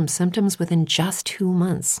relief from symptoms within just 2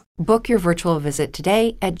 months. Book your virtual visit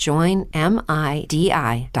today at joinmidi.com.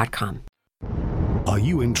 Are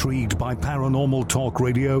you intrigued by Paranormal Talk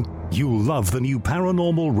Radio? You'll love the new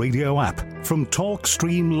Paranormal Radio app from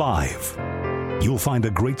TalkStream Live. You'll find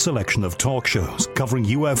a great selection of talk shows covering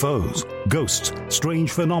UFOs, ghosts,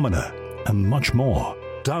 strange phenomena, and much more.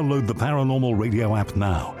 Download the Paranormal Radio app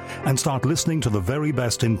now and start listening to the very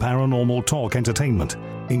best in paranormal talk entertainment,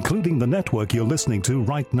 including the network you're listening to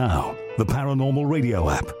right now, the Paranormal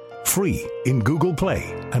Radio app, free in Google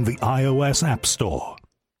Play and the iOS App Store.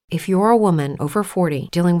 If you're a woman over 40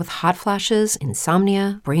 dealing with hot flashes,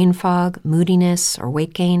 insomnia, brain fog, moodiness, or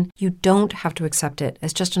weight gain, you don't have to accept it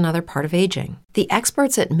as just another part of aging. The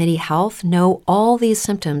experts at MIDI Health know all these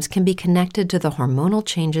symptoms can be connected to the hormonal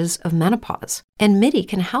changes of menopause. And MIDI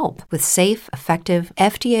can help with safe, effective,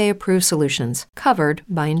 FDA-approved solutions covered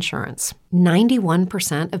by insurance.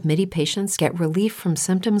 91% of MIDI patients get relief from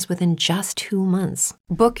symptoms within just 2 months.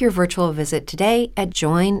 Book your virtual visit today at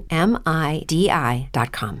joinmidi.com.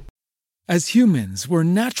 As humans, we're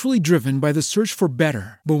naturally driven by the search for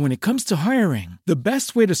better. But when it comes to hiring, the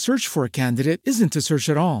best way to search for a candidate isn't to search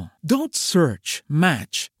at all. Don't search,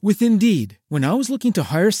 match with Indeed. When I was looking to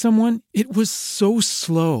hire someone, it was so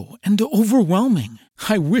slow and overwhelming.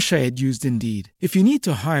 I wish I had used Indeed. If you need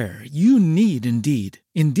to hire, you need Indeed.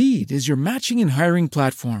 Indeed is your matching and hiring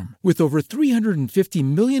platform with over 350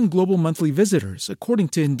 million global monthly visitors, according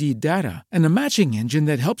to Indeed data, and a matching engine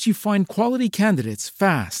that helps you find quality candidates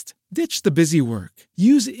fast. Ditch the busy work.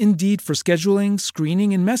 Use Indeed for scheduling,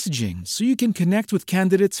 screening, and messaging so you can connect with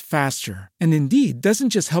candidates faster. And Indeed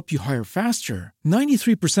doesn't just help you hire faster.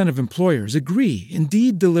 93% of employers agree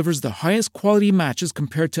Indeed delivers the highest quality matches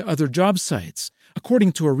compared to other job sites,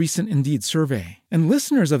 according to a recent Indeed survey. And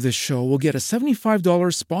listeners of this show will get a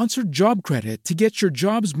 $75 sponsored job credit to get your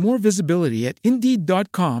jobs more visibility at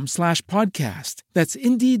Indeed.com/podcast. That's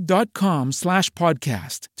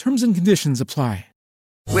Indeed.com/podcast. Terms and conditions apply.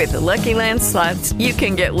 With the Lucky Land Slots, you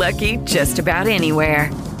can get lucky just about anywhere.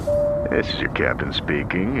 This is your captain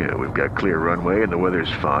speaking. We've got clear runway and the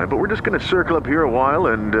weather's fine, but we're just going to circle up here a while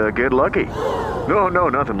and get lucky. No,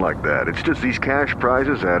 nothing like that. It's just these cash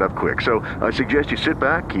prizes add up quick. So I suggest you sit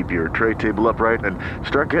back, keep your tray table upright, and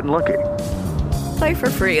start getting lucky. Play for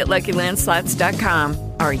free at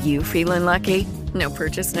LuckyLandSlots.com. Are you feeling lucky? No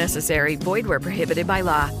purchase necessary. Void where prohibited by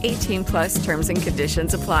law. 18+ terms and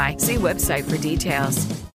conditions apply. See website for details.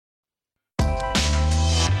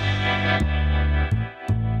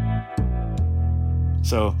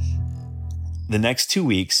 So the next 2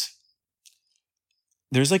 weeks,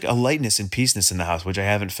 there's like a lightness and peaceness in the house, which I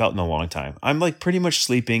haven't felt in a long time. I'm like pretty much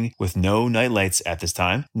sleeping with no night lights at this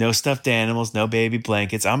time, no stuffed animals, no baby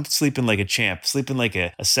blankets. I'm sleeping like a champ, sleeping like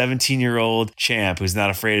a 17-year-old champ who's not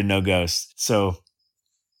afraid of no ghosts. So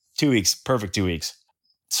 2 weeks, perfect 2 weeks.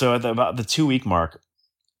 So at about the 2-week mark,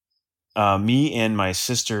 me and my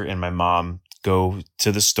sister and my mom go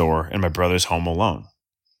to the store and my brother's home alone.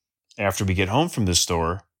 After we get home from the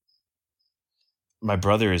store, my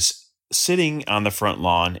brother is sitting on the front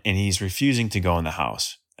lawn and he's refusing to go in the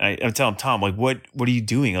house. I tell him, Tom, like, what are you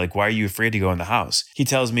doing? Like, why are you afraid to go in the house? He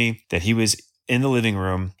tells me that he was in the living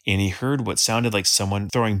room and he heard what sounded like someone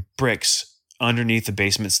throwing bricks underneath the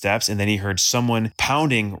basement steps. And then he heard someone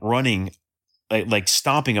pounding, running, like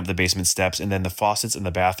stomping up the basement steps. And then the faucets in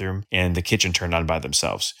the bathroom and the kitchen turned on by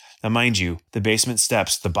themselves. Now, mind you, the basement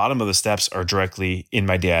steps, the bottom of the steps are directly in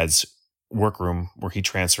my dad's workroom where he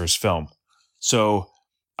transfers film. So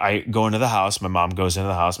I go into the house. My mom goes into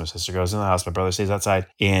the house. My sister goes into the house. My brother stays outside.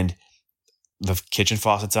 And the kitchen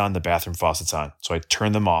faucet's on. The bathroom faucet's on. So I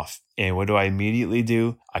turn them off. And what do I immediately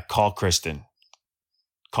do? I call Kristen.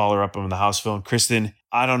 Call her up on the house phone. Kristen,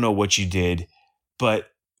 I don't know what you did,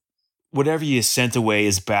 but whatever you sent away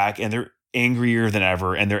is back. And they're angrier than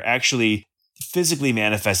ever. And they're actually physically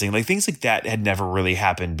manifesting. Like things like that had never really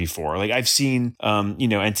happened before. Like I've seen,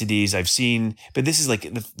 entities I've seen, but this is like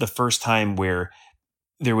the first time where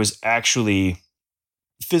there was actually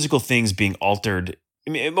physical things being altered,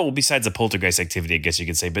 mean, well, besides a poltergeist activity, I guess you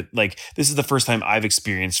could say, but like this is the first time I've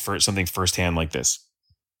experienced something firsthand like this.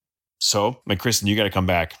 So, I'm like, Kristen, you got to come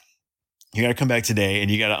back. You got to come back today, and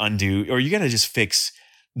you got to undo, or you got to just fix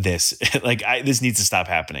this. Like, this needs to stop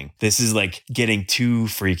happening. This is like getting too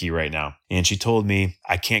freaky right now. And she told me,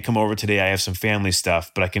 I can't come over today. I have some family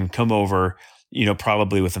stuff, but I can come over,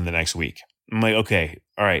 probably within the next week. I'm like, okay,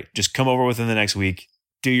 all right, just come over within the next week,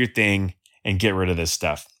 do your thing, and get rid of this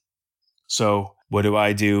stuff. So what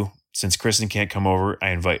do? Since Kristen can't come over, I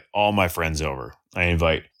invite all my friends over. I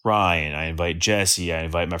invite Ryan, I invite Jesse, I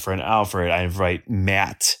invite my friend Alfred, I invite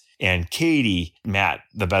Matt and Katie. Matt,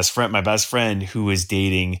 my best friend who is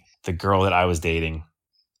dating the girl that I was dating.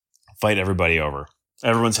 Invite everybody over.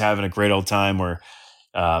 Everyone's having a great old time. We're,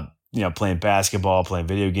 playing basketball, playing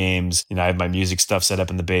video games. I have my music stuff set up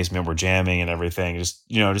in the basement. We're jamming and everything.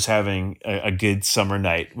 Just having a good summer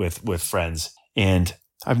night with friends. And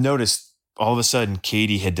I've noticed all of a sudden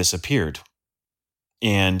Katie had disappeared.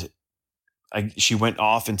 And she went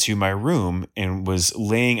off into my room and was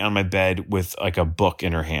laying on my bed with like a book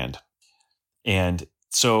in her hand. And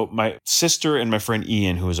so my sister and my friend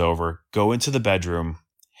Ian, who was over, go into the bedroom,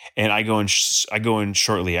 and I go in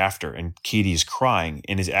shortly after, and Katie's crying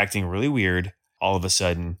and is acting really weird all of a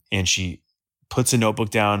sudden. And she puts a notebook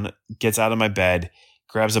down, gets out of my bed,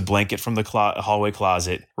 grabs a blanket from the hallway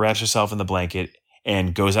closet, wraps herself in the blanket,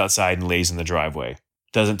 and goes outside and lays in the driveway.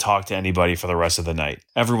 Doesn't talk to anybody for the rest of the night.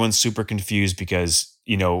 Everyone's super confused because,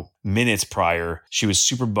 minutes prior, she was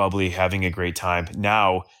super bubbly, having a great time.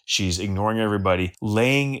 Now she's ignoring everybody,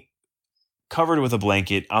 laying covered with a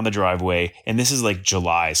blanket on the driveway. And this is like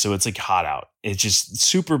July, so it's like hot out. It's just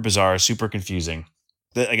super bizarre, super confusing.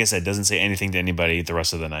 But like I said, doesn't say anything to anybody the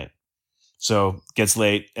rest of the night. So gets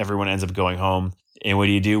late, everyone ends up going home. And what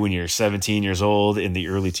do you do when you're 17 years old in the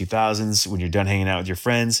early 2000s, when you're done hanging out with your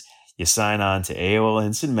friends? You sign on to AOL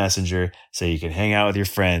Instant Messenger so you can hang out with your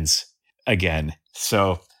friends again.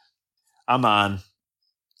 So I'm on.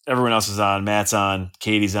 Everyone else is on. Matt's on.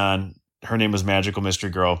 Katie's on. Her name was Magical Mystery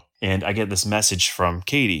Girl. And I get this message from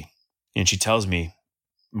Katie. And she tells me,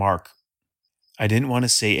 Mark, I didn't want to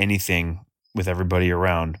say anything with everybody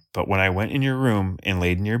around, but when I went in your room and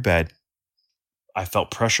laid in your bed, I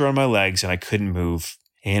felt pressure on my legs and I couldn't move.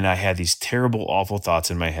 And I had these terrible, awful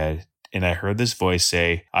thoughts in my head. And I heard this voice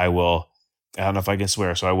say, I don't know if I can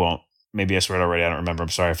swear, so I won't. Maybe I swear it already. I don't remember. I'm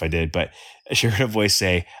sorry if I did. But she heard a voice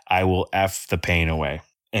say, I will F the pain away.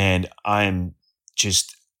 And I'm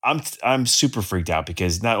super freaked out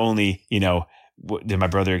because not only, did my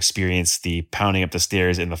brother experience the pounding up the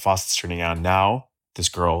stairs and the faucets turning on, now this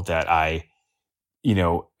girl that I,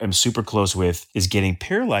 am super close with is getting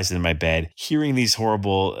paralyzed in my bed, hearing these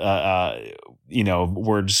horrible,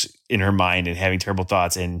 words in her mind and having terrible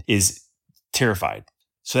thoughts, and is terrified.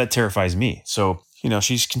 So that terrifies me. So,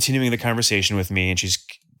 she's continuing the conversation with me, and she's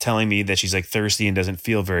telling me that she's like thirsty and doesn't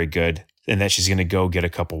feel very good, and that she's going to go get a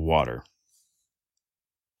cup of water.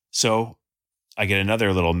 So I get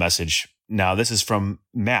another little message. Now this is from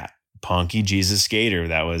Matt, Punky Jesus Skater.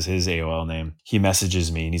 That was his AOL name. He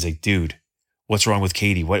messages me and he's like, dude, what's wrong with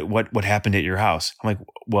Katie? What happened at your house? I'm like,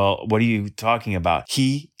 well, what are you talking about?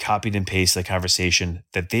 He copied and pasted the conversation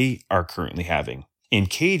that they are currently having. And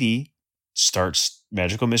Katie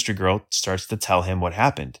Magical Mystery Girl starts to tell him what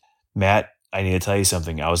happened. Matt, I need to tell you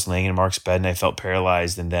something. I was laying in Mark's bed and I felt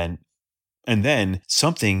paralyzed. And then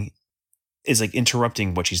something is like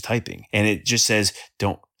interrupting what she's typing. And it just says,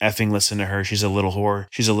 don't effing listen to her. She's a little whore.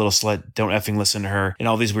 She's a little slut. Don't effing listen to her. And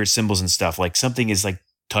all these weird symbols and stuff. Like something is like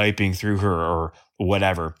typing through her or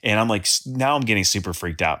whatever. And I'm like, now I'm getting super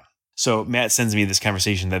freaked out. So Matt sends me this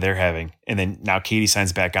conversation that they're having. And then now Katie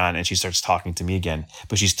signs back on and she starts talking to me again.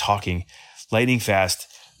 But she's talking lightning fast,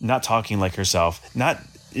 not talking like herself,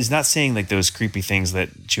 is not saying like those creepy things that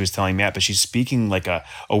she was telling Matt, but she's speaking like a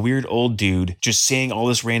weird old dude, just saying all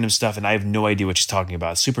this random stuff. And I have no idea what she's talking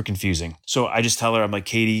about. It's super confusing. So I just tell her, I'm like,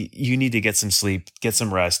 Katie, you need to get some sleep, get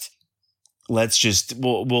some rest. Let's just,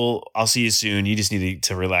 I'll see you soon. You just need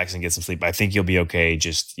to relax and get some sleep. I think you'll be okay.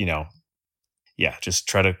 Just, just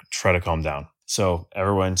try to calm down. So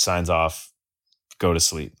everyone signs off, go to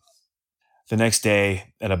sleep. The next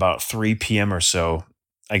day at about 3 p.m. or so,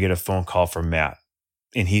 I get a phone call from Matt.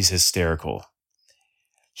 And he's hysterical.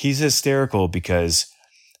 He's hysterical because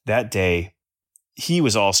that day he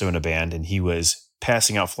was also in a band and he was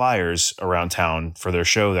passing out flyers around town for their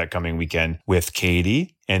show that coming weekend with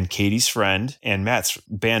Katie and Katie's friend and Matt's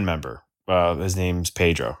band member. His name's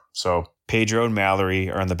Pedro. So Pedro and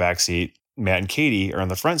Mallory are in the back seat. Matt and Katie are in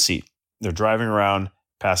the front seat. They're driving around,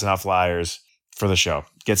 passing out flyers for the show.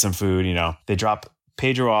 Get some food, They drop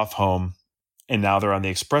Pedro off home, and now they're on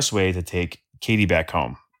the expressway to take Katie back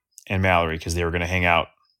home and Mallory because they were going to hang out.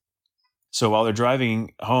 So while they're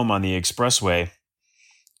driving home on the expressway,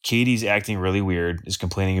 Katie's acting really weird, is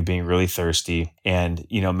complaining of being really thirsty. And,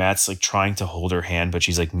 Matt's like trying to hold her hand, but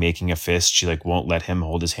she's like making a fist. She like won't let him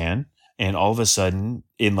hold his hand. And all of a sudden,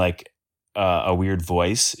 in like a weird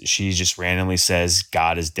voice, she just randomly says,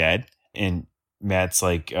 "God is dead." And Matt's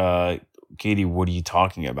like, "Katie, what are you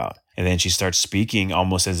talking about?" And then she starts speaking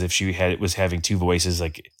almost as if she was having two voices,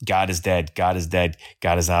 like, "God is dead, God is dead,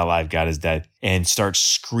 God is not alive, God is dead," and starts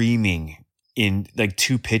screaming in like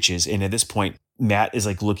two pitches. And at this point, Matt is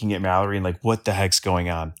like looking at Mallory and like, what the heck's going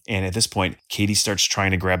on? And at this point, Katie starts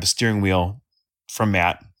trying to grab the steering wheel from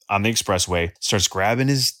Matt on the expressway, starts grabbing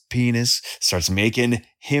his penis, starts making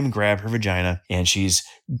him grab her vagina, and she's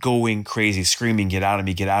going crazy, screaming, "Get out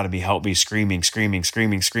of me, help me," screaming.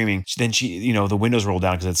 Then she, the windows roll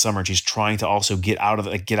down because it's summer, and she's trying to also get out of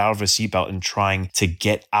a seatbelt and trying to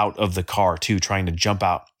get out of the car too, trying to jump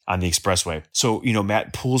out on the expressway. So,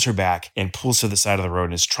 Matt pulls her back and pulls to the side of the road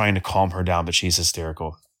and is trying to calm her down, but she's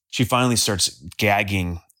hysterical. She finally starts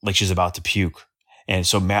gagging like she's about to puke. And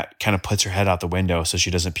so Matt kind of puts her head out the window so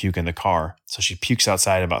she doesn't puke in the car. So she pukes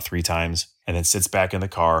outside about 3 times and then sits back in the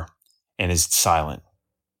car and is silent.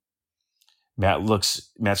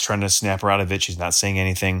 Matt's trying to snap her out of it. She's not saying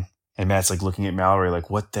anything. And Matt's like looking at Mallory like,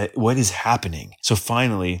 what is happening? So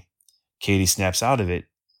finally, Katie snaps out of it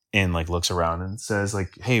and like looks around and says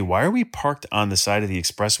like, "Hey, why are we parked on the side of the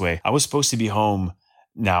expressway? I was supposed to be home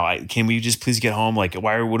now. Can we just please get home? Like,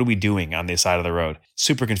 what are we doing on the side of the road?"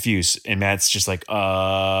 Super confused. And Matt's just like,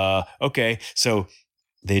 okay. So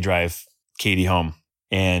they drive Katie home.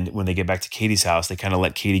 And when they get back to Katie's house, they kind of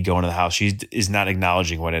let Katie go into the house. She is not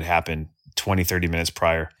acknowledging what had happened 20, 30 minutes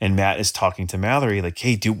prior. And Matt is talking to Mallory like,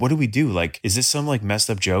 "Hey, dude, what do we do? Like, is this some like messed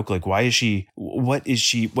up joke? Like, what is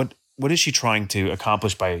she trying to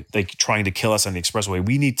accomplish by like trying to kill us on the expressway?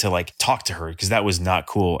 We need to like talk to her because that was not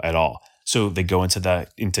cool at all." So they go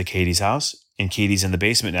into Katie's house, and Katie's in the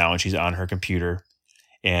basement now, and she's on her computer,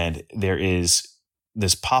 and there is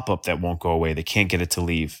this pop-up that won't go away. They can't get it to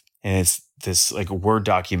leave. And it's this like a Word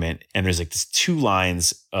document, and there's like this 2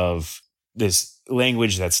 lines of this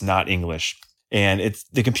language that's not English. And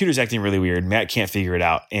the computer's acting really weird. Matt can't figure it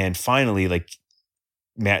out. And finally, like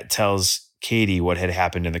Matt tells Katie what had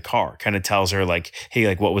happened in the car, kind of tells her like, "Hey,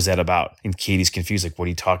 like what was that about?" And Katie's confused, like, "What are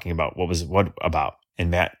you talking about? What about?" And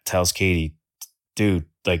Matt tells Katie, "Dude,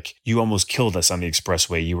 like you almost killed us on the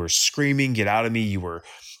expressway. You were screaming, 'Get out of me.' You were,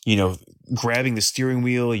 grabbing the steering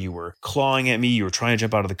wheel. You were clawing at me. You were trying to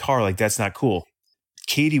jump out of the car. Like, that's not cool."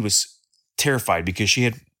 Katie was terrified because she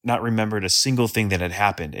had not remembered a single thing that had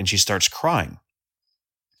happened, and she starts crying.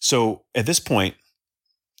 So at this point,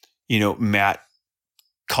 Matt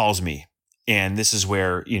calls me, and this is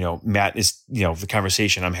where, Matt is, the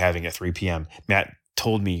conversation I'm having at 3 p.m. Matt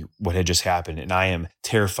told me what had just happened, and I am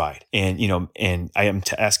terrified. And, and I am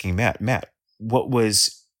asking Matt,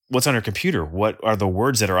 what's on her computer? What are the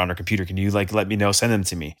words that are on her computer? Can you like let me know? Send them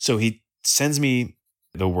to me. So he sends me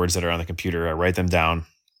the words that are on the computer. I write them down,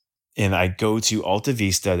 and I go to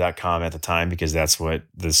altavista.com at the time because that's what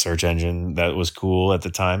the search engine that was cool at the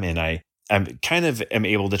time. And I'm kind of am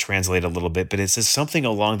able to translate a little bit, but it says something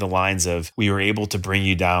along the lines of, "We were able to bring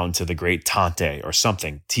you down to the great Tante," or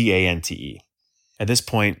something, Tante. At this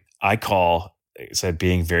point, I call, said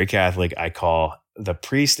being very Catholic, I call the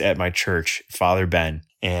priest at my church, Father Ben.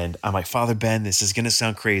 And I'm like, "Father Ben, this is going to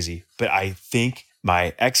sound crazy, but I think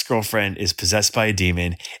my ex-girlfriend is possessed by a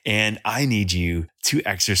demon and I need you to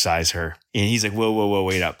exorcise her." And he's like, whoa,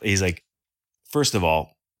 wait up. He's like, "First of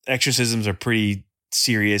all, exorcisms are pretty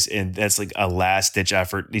serious and that's like a last ditch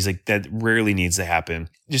effort." He's like, "That rarely needs to happen.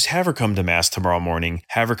 Just have her come to mass tomorrow morning.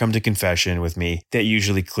 Have her come to confession with me. That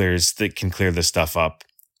usually can clear this stuff up."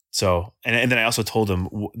 So, and then I also told him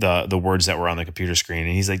the words that were on the computer screen,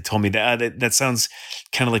 and he's like, told me that sounds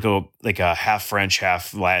kind of like a half French,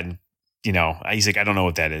 half Latin. He's like, "I don't know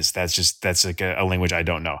what that is. That's like a language I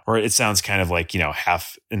don't know." Or it sounds kind of like,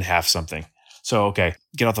 half and half something. So, okay,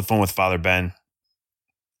 get off the phone with Father Ben.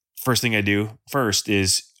 First thing I do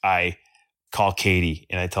is I call Katie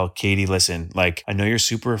and I tell Katie, "Listen, like I know you're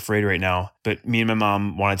super afraid right now, but me and my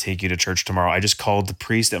mom want to take you to church tomorrow. I just called the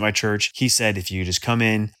priest at my church. He said if you just come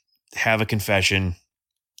in, have a confession,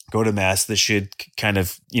 go to mass, this should kind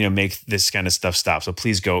of, make this kind of stuff stop. So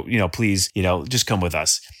please go, just come with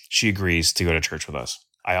us." She agrees to go to church with us.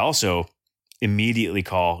 I also immediately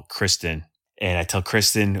call Kristen and I tell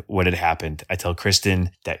Kristen what had happened. I tell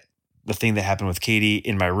Kristen that the thing that happened with Katie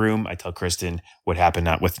in my room. I tell Kristen what happened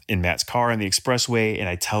in Matt's car on the expressway. And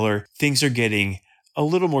I tell her things are getting a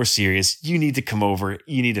little more serious. You need to come over.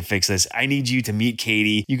 You need to fix this. I need you to meet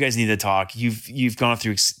Katie. You guys need to talk. You've gone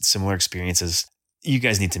through similar experiences. You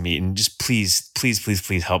guys need to meet, and just please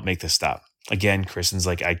help make this stop. Again, Kristen's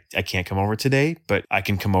like, I can't come over today, but I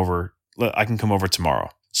can come over tomorrow.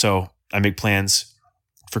 So I make plans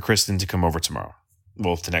for Kristen to come over tomorrow.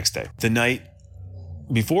 Well, the next day. The night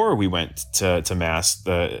before we went to Mass,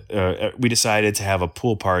 we decided to have a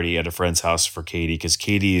pool party at a friend's house for Katie because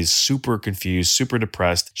Katie is super confused, super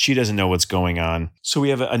depressed. She doesn't know what's going on. So we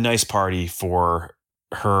have a nice party for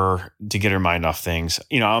her to get her mind off things.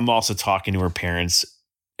 I'm also talking to her parents.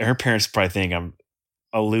 Her parents probably think I'm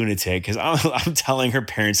a lunatic because I'm telling her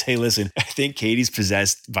parents, hey, listen, I think Katie's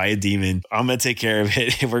possessed by a demon. I'm going to take care of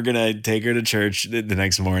it. We're going to take her to church the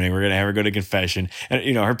next morning. We're going to have her go to confession. And,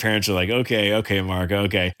 her parents are like, okay, Mark,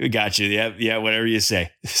 okay, we got you. Yeah, whatever you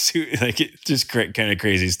say. Like, just kind of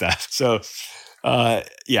crazy stuff. So, so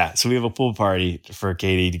we have a pool party for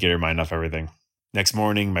Katie to get her mind off everything. Next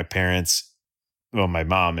morning, my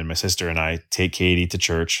mom and my sister and I take Katie to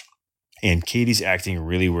church. And Katie's acting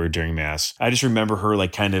really weird during Mass. I just remember her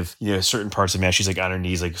like kind of, certain parts of Mass, she's like on her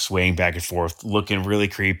knees, like swaying back and forth, looking really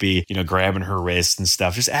creepy, grabbing her wrists and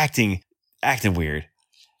stuff, just acting weird.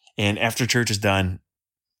 And after church is done,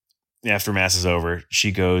 after Mass is over,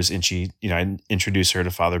 she goes and I introduce her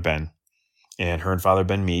to Father Ben. And her and Father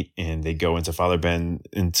Ben meet, and they go into Father Ben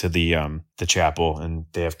into the chapel, and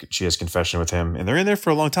she has confession with him, and they're in there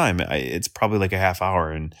for a long time. It's probably like a half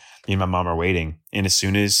hour, and me and my mom are waiting. And as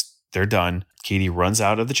soon as they're done, Katie runs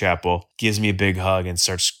out of the chapel, gives me a big hug, and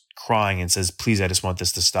starts crying and says, please, I just want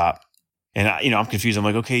this to stop. And I'm confused. I'm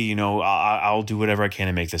like, okay, I'll do whatever I can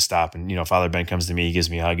to make this stop. And, Father Ben comes to me, he gives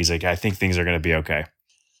me a hug. He's like, I think things are going to be okay.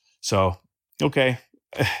 So, okay.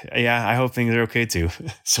 Yeah, I hope things are okay too.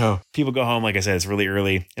 So people go home. Like I said, it's really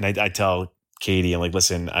early. And I tell Katie, I'm like,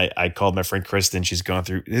 listen, I called my friend Kristen. Has gone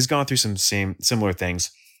through some similar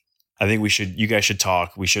things. I think you guys should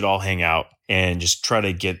talk. We should all hang out and just try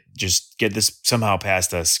to get this somehow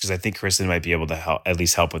past us. Cause I think Kristen might be able to at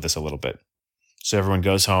least help with this a little bit. So everyone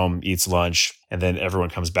goes home, eats lunch, and then everyone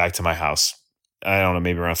comes back to my house. I don't know,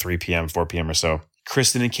 maybe around 3 p.m., 4 p.m. or so.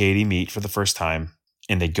 Kristen and Katie meet for the first time,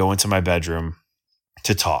 and they go into my bedroom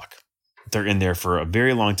to talk. They're in there for a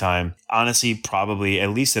very long time. Honestly, probably at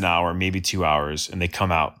least an hour, maybe 2 hours. And they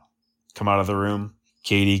come out of the room.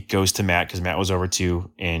 Katie goes to Matt because Matt was over too,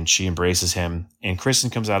 and she embraces him. And Kristen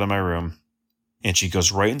comes out of my room, and she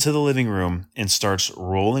goes right into the living room and starts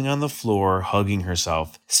rolling on the floor, hugging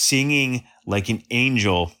herself, singing like an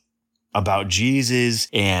angel about Jesus.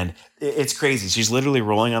 And it's crazy. She's literally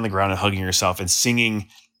rolling on the ground and hugging herself and singing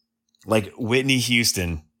like Whitney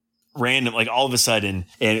Houston, random, like all of a sudden.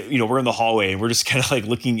 And, we're in the hallway and we're just kind of like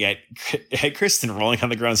looking at Kristen rolling on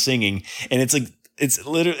the ground singing. And it's like,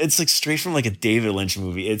 it's like straight from like a David Lynch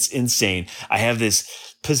movie. It's insane. I have this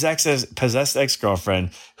possessed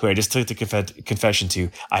ex-girlfriend who I just took the confession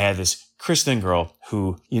to. I had this Kristen girl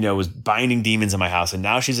who, was binding demons in my house. And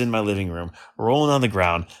now she's in my living room, rolling on the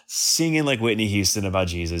ground, singing like Whitney Houston about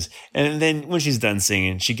Jesus. And then when she's done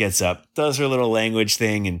singing, she gets up, does her little language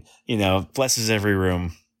thing and, blesses every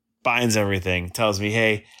room, binds everything, tells me,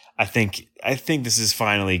 hey, I think this is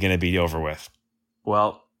finally going to be over with.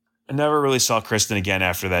 Well, I never really saw Kristen again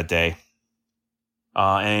after that day.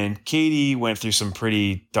 And Katie went through some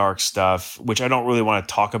pretty dark stuff, which I don't really want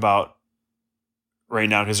to talk about right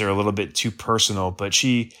now because they're a little bit too personal, but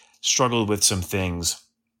she struggled with some things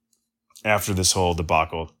after this whole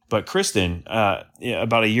debacle. But Kristen,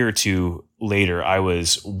 about a year or two later, I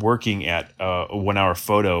was working at a 1 hour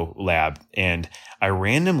photo lab, and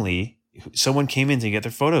someone came in to get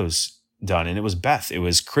their photos done. And it was Beth. It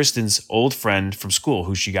was Kristen's old friend from school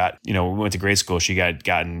who she got, we went to grade school. She got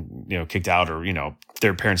gotten, kicked out, or,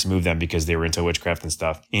 their parents moved them because they were into witchcraft and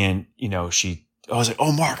stuff. And, I was like,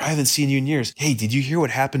 oh, Mark, I haven't seen you in years. Hey, did you hear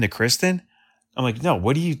what happened to Kristen? I'm like, no,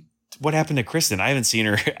 what happened to Kristen? I haven't seen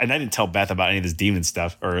her. And I didn't tell Beth about any of this demon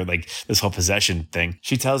stuff or like this whole possession thing.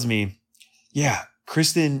 She tells me, yeah,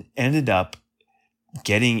 Kristen ended up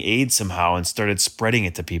getting AIDS somehow and started spreading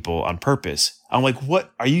it to people on purpose. I'm like,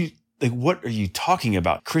 what are you talking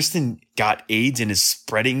about? Kristen got AIDS and is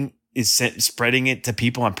spreading it to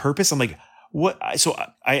people on purpose. I'm like, what? So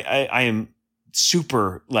I am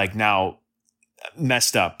super like now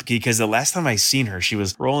messed up because the last time I seen her, she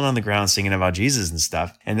was rolling on the ground singing about Jesus and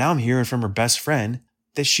stuff. And now I'm hearing from her best friend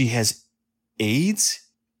that she has AIDS.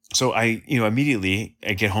 So I, immediately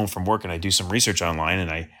I get home from work and I do some research online,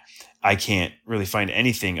 and I can't really find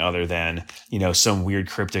anything other than, some weird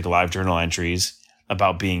cryptic live journal entries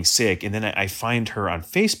about being sick. And then I find her on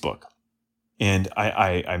Facebook, and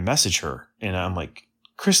I message her, and I'm like,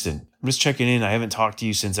 Kristen, I'm just checking in. I haven't talked to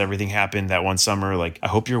you since everything happened that one summer. Like, I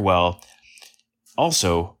hope you're well.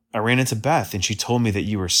 Also, I ran into Beth and she told me that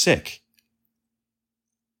you were sick.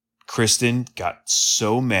 Kristen got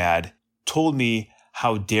so mad, told me,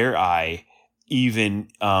 how dare I even,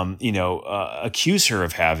 accuse her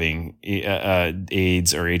of having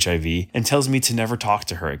AIDS or HIV, and tells me to never talk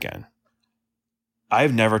to her again.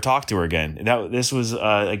 I've never talked to her again. This was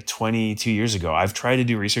like 22 years ago. I've tried to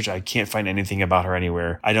do research. I can't find anything about her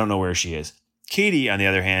anywhere. I don't know where she is. Katie, on the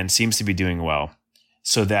other hand, seems to be doing well.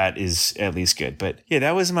 So that is at least good. But yeah,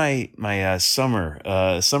 that was my summer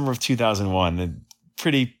of 2001.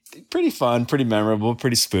 Pretty fun, pretty memorable,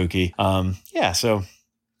 pretty spooky. So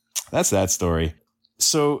that's that story.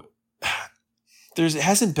 So there's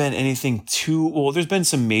hasn't been anything there's been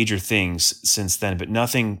some major things since then, but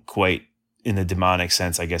nothing quite in the demonic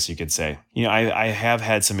sense, I guess you could say. I have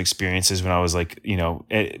had some experiences when I was like,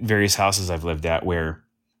 at various houses I've lived at where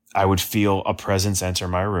I would feel a presence enter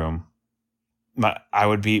my room. My eyes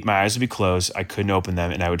would be closed. I couldn't open them.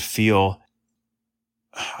 And I would feel,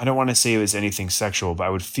 I don't want to say it was anything sexual, but I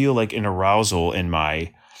would feel like an arousal in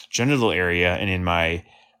my genital area and in my,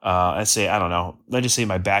 let's just say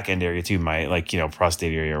my back end area too, my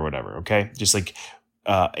prostate area or whatever. Okay. Just like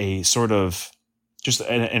a sort of, just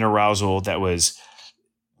an arousal that was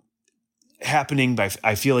happening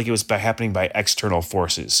I feel like it was happening by external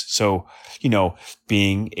forces. So,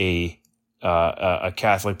 being a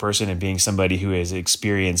Catholic person and being somebody who has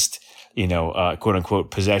experienced, quote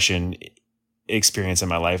unquote possession experience in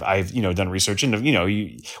my life, I've, done research and,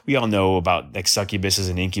 we all know about like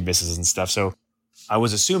succubuses and incubuses and stuff. So I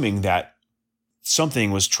was assuming that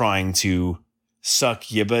something was trying to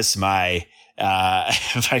succubus my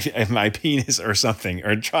penis or something,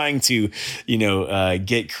 or trying to,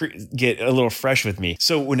 get a little fresh with me.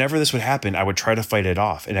 So whenever this would happen, I would try to fight it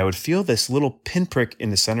off, and I would feel this little pinprick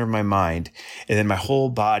in the center of my mind, and then my whole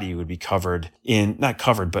body would be not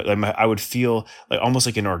covered, but I would feel like almost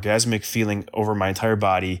like an orgasmic feeling over my entire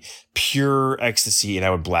body, pure ecstasy, and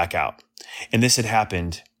I would black out. And this had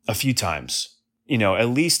happened a few times, at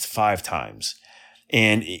least 5 times.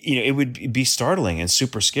 And, it would be startling and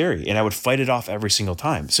super scary. And I would fight it off every single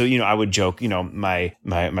time. So, I would joke, my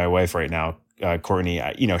wife right now, Courtney,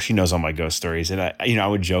 she knows all my ghost stories. And I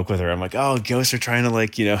would joke with her. I'm like, oh, ghosts are trying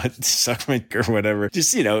to suck my dick or whatever.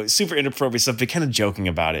 Just, super inappropriate stuff, but kind of joking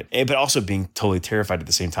about it. But also being totally terrified at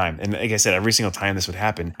the same time. And like I said, every single time this would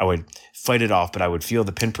happen, I would fight it off, but I would feel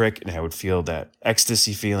the pinprick and I would feel that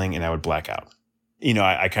ecstasy feeling and I would black out.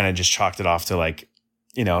 I kind of just chalked it off to like,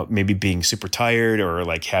 maybe being super tired or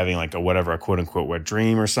like having like a quote unquote wet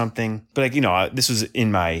dream or something. But like, this was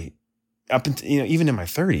in my, up until, even in my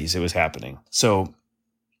 30s, it was happening. So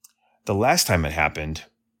the last time it happened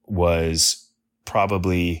was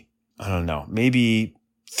probably, I don't know, maybe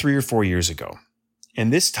 3 or 4 years ago.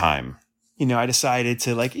 And this time, I decided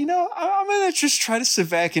to like, I'm going to just try to sit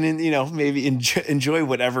back and, maybe enjoy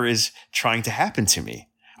whatever is trying to happen to me.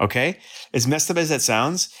 Okay. As messed up as that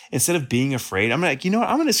sounds, instead of being afraid, I'm like,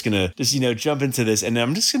 I'm just going to jump into this, and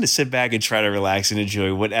I'm just going to sit back and try to relax and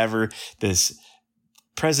enjoy whatever this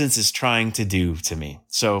presence is trying to do to me.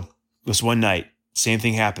 So this one night, same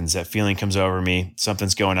thing happens. That feeling comes over me.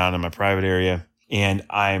 Something's going on in my private area, and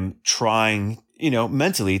I'm trying,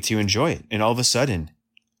 mentally to enjoy it. And all of a sudden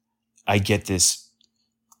I get this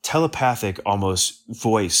telepathic almost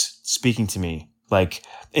voice speaking to me, like,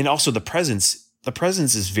 and also the presence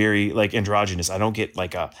is very like androgynous. I don't get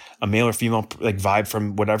like a male or female like vibe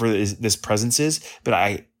from whatever this presence is,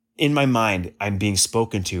 but in my mind, I'm being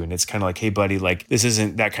spoken to, and it's kind of like, hey buddy, like this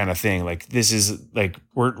isn't that kind of thing. Like this is like,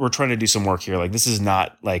 we're trying to do some work here. Like this is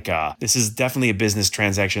not like, this is definitely a business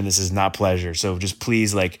transaction. This is not pleasure. So just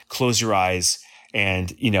please like close your eyes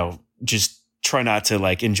and, just try not to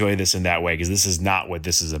like enjoy this in that way, because this is not what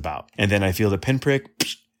this is about. And then I feel the pinprick,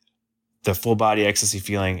 the full body ecstasy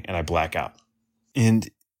feeling, and I black out. And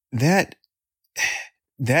that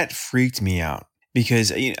freaked me out,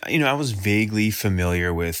 because, I was vaguely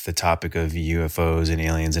familiar with the topic of UFOs and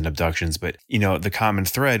aliens and abductions, but, the common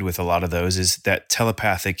thread with a lot of those is that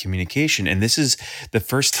telepathic communication. And this is the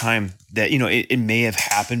first time that, it may have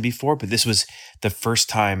happened before, but this was the first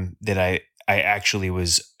time that I actually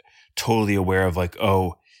was totally aware of like,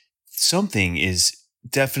 oh, something is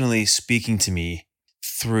definitely speaking to me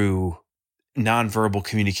through nonverbal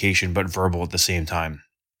communication, but verbal at the same time.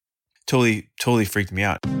 Totally freaked me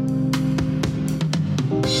out.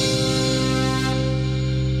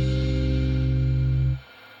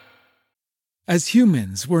 As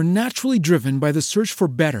humans, we're naturally driven by the search for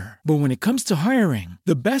better. But when it comes to hiring,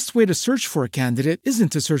 the best way to search for a candidate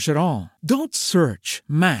isn't to search at all. Don't search,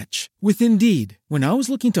 match with Indeed. When I was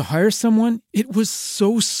looking to hire someone, it was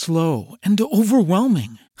so slow and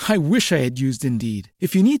overwhelming. I wish I had used Indeed.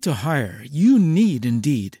 If you need to hire, you need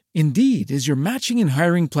Indeed. Indeed is your matching and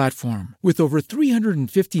hiring platform with over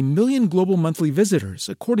 350 million global monthly visitors,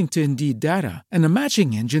 according to Indeed data, and a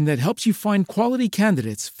matching engine that helps you find quality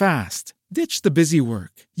candidates fast. Ditch the busy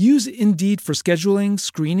work. Use Indeed for scheduling,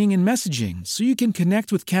 screening, and messaging so you can connect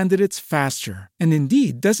with candidates faster. And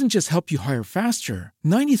Indeed doesn't just help you hire faster.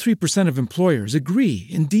 93% of employers agree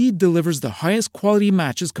Indeed delivers the highest quality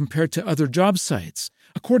matches compared to other job sites,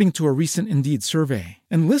 according to a recent Indeed survey.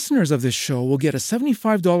 And listeners of this show will get a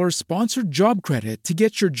 $75 sponsored job credit to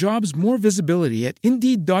get your jobs more visibility at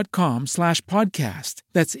Indeed.com/podcast.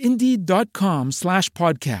 That's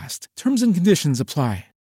Indeed.com/podcast. Terms and conditions apply.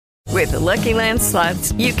 With the Lucky Land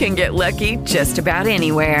Slots, you can get lucky just about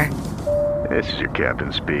anywhere. This is your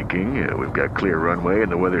captain speaking. We've got clear runway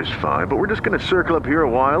and the weather's fine, but we're just going to circle up here a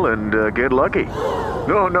while and get lucky.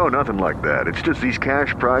 No, nothing like that. It's just these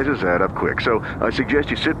cash prizes add up quick. So I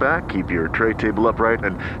suggest you sit back, keep your tray table upright,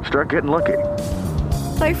 and start getting lucky.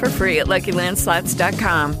 Play for free at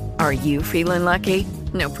LuckyLandSlots.com. Are you feeling lucky?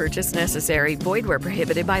 No purchase necessary. Void where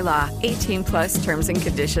prohibited by law. 18+ terms and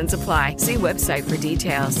conditions apply. See website for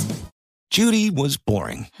details. Judy was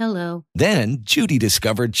boring. Hello. Then Judy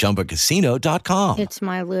discovered ChumbaCasino.com. It's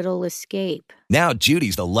my little escape. Now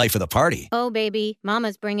Judy's the life of the party. Oh, baby,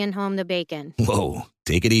 mama's bringing home the bacon. Whoa,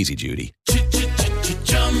 take it easy, Judy.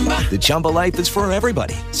 The Chumba life is for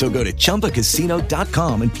everybody. So go to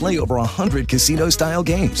ChumbaCasino.com and play over 100 casino-style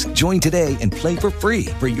games. Join today and play for free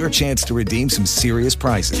for your chance to redeem some serious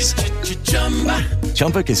prizes.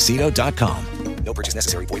 ChumbaCasino.com. No purchase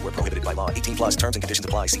necessary. Void where prohibited by law. 18+ terms and conditions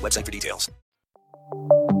apply. See website for details.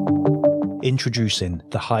 Introducing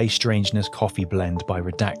the High Strangeness Coffee Blend by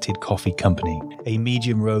Redacted Coffee Company, a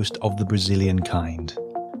medium roast of the Brazilian kind.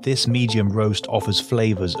 This medium roast offers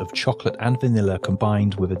flavors of chocolate and vanilla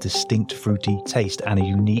combined with a distinct fruity taste and a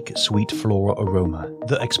unique sweet floral aroma.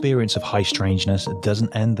 The experience of High Strangeness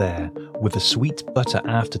doesn't end there, with a sweet butter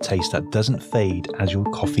aftertaste that doesn't fade as your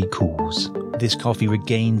coffee cools. This coffee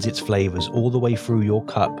regains its flavors all the way through your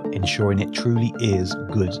cup, ensuring it truly is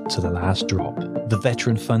good to the last drop. The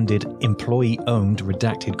veteran-funded, employee-owned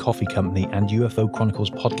Redacted Coffee Company and UFO Chronicles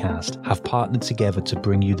podcast have partnered together to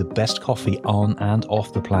bring you the best coffee on and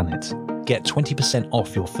off the planet. Get 20%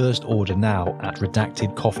 off your first order now at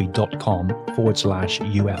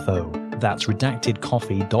redactedcoffee.com/UFO. That's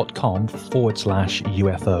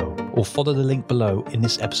redactedcoffee.com/UFO. Or follow the link below in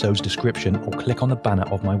this episode's description or click on the banner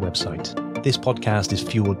of my website. This podcast is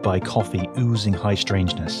fueled by coffee oozing high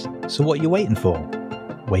strangeness. So what are you waiting for?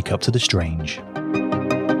 Wake up to the strange.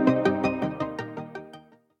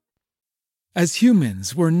 As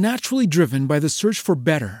humans, we're naturally driven by the search for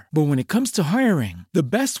better. But when it comes to hiring, the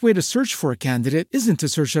best way to search for a candidate isn't to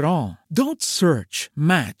search at all. Don't search,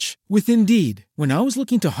 match with Indeed. When I was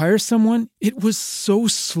looking to hire someone, it was so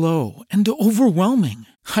slow and overwhelming.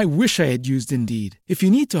 I wish I had used Indeed. If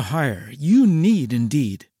you need to hire, you need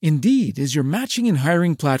Indeed. Indeed is your matching and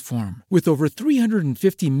hiring platform with over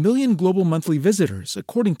 350 million global monthly visitors,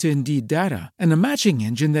 according to Indeed data, and a matching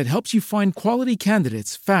engine that helps you find quality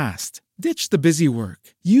candidates fast. Ditch the busy work.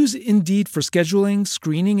 Use Indeed for scheduling,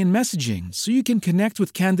 screening, and messaging so you can connect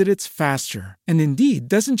with candidates faster. And Indeed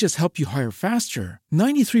doesn't just help you hire faster.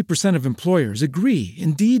 93% of employers agree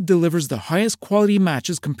Indeed delivers the highest quality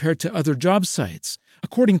matches compared to other job sites,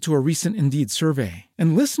 according to a recent Indeed survey.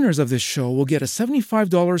 And listeners of this show will get a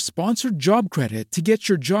 $75 sponsored job credit to get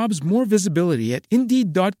your jobs more visibility at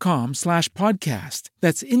Indeed.com/podcast.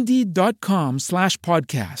 That's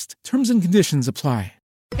Indeed.com/podcast. Terms and conditions apply.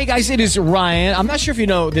 Hey guys, it is Ryan. I'm not sure if you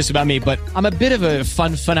know this about me, but I'm a bit of a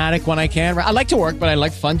fun fanatic when I can. I like to work, but I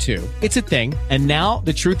like fun too. It's a thing. And now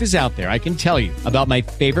the truth is out there. I can tell you about my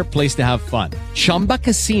favorite place to have fun. Chumba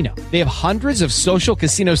Casino. They have hundreds of social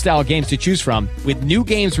casino style games to choose from with new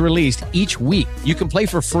games released each week. You can play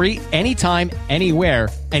for free anytime, anywhere.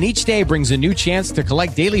 And each day brings a new chance to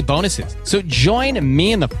collect daily bonuses. So join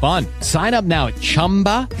me in the fun. Sign up now at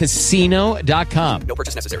ChumbaCasino.com. No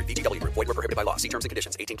purchase necessary. VGW Group. Void where prohibited by law. See terms and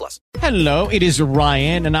conditions. 18+. Hello, it is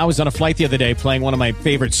Ryan, and I was on a flight the other day playing one of my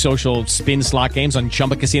favorite social spin slot games on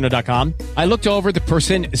ChumbaCasino.com. I looked over at the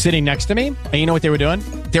person sitting next to me, and you know what they were doing?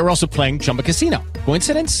 They were also playing Chumba Casino.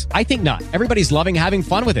 Coincidence? I think not. Everybody's loving having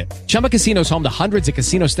fun with it. Chumba Casino is home to hundreds of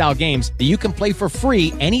casino-style games that you can play for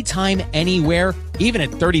free anytime, anywhere, even at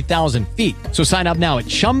 30,000 feet. So sign up now at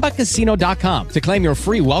ChumbaCasino.com to claim your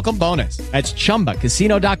free welcome bonus. That's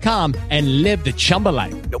ChumbaCasino.com and live the Chumba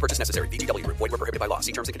life. No purchase necessary. VGW. Void where prohibited by law.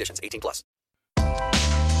 See terms and conditions. 18+.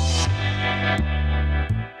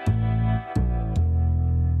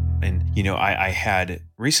 And, I had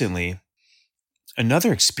recently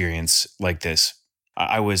another experience like this.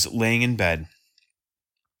 I was laying in bed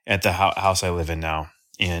at the house I live in now,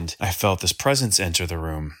 and I felt this presence enter the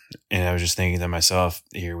room. And I was just thinking to myself,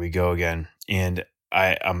 here we go again. And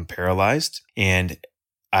I'm paralyzed, and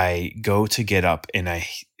I go to get up, and I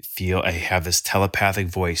feel I have this telepathic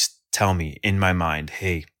voice tell me in my mind,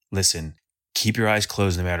 hey, listen, keep your eyes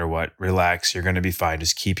closed no matter what. Relax. You're going to be fine.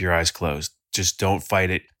 Just keep your eyes closed. Just don't fight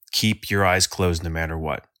it. Keep your eyes closed no matter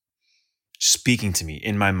what. Speaking to me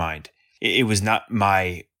in my mind. It was not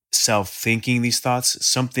myself thinking these thoughts.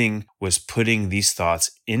 Something was putting these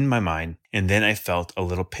thoughts in my mind. And then I felt a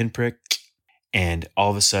little pinprick, and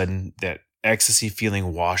all of a sudden that ecstasy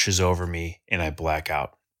feeling washes over me and I black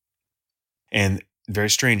out. And very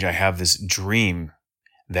strange, I have this dream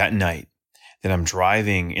that night that I'm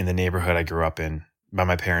driving in the neighborhood I grew up in by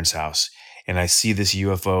my parents' house, and I see this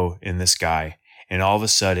UFO in the sky, and all of a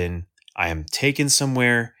sudden I am taken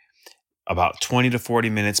somewhere. About 20 to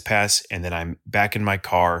 40 minutes pass, and then I'm back in my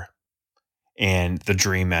car, and the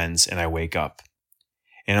dream ends, and I wake up.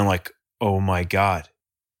 And I'm like, oh my God,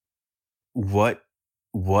 what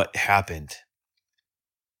happened?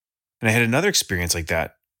 And I had another experience like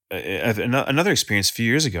that. Another experience a few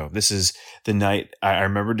years ago. This is the night I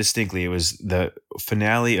remember distinctly. It was the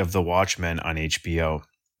finale of The Watchmen on HBO.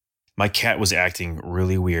 My cat was acting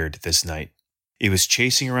really weird this night. It was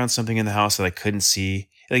chasing around something in the house that I couldn't see.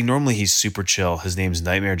 Like, normally he's super chill. His name's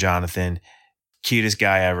Nightmare Jonathan. Cutest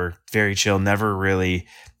guy ever. Very chill. Never really,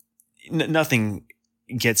 nothing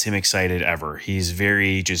gets him excited ever. He's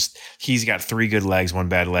he's got 3 good legs, 1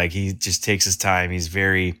 bad leg. He just takes his time. He's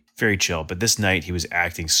very, very chill. But this night he was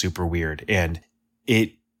acting super weird, and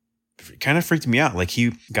it kind of freaked me out. Like,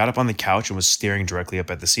 he got up on the couch and was staring directly up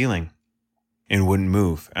at the ceiling and wouldn't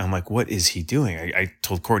move. And I'm like, what is he doing? I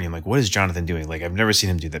told Courtney, I'm like, what is Jonathan doing? Like, I've never seen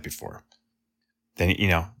him do that before. Then,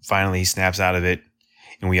 finally he snaps out of it,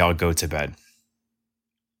 and we all go to bed.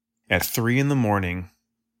 At 3 a.m,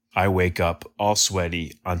 I wake up all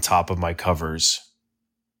sweaty on top of my covers,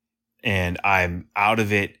 and I'm out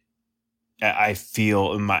of it. I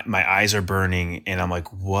feel my eyes are burning, and I'm like,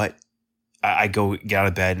 what? I go get out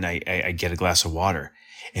of bed, and I get a glass of water.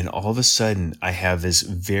 And all of a sudden, I have this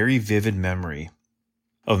very vivid memory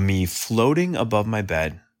of me floating above my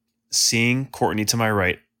bed, seeing Courtney to my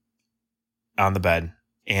right on the bed,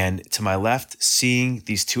 and to my left, seeing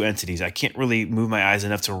these 2 entities. I can't really move my eyes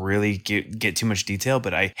enough to really get too much detail,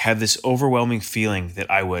 but I have this overwhelming feeling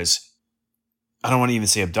that I don't want to even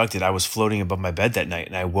say abducted. I was floating above my bed that night,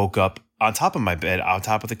 and I woke up on top of my bed, on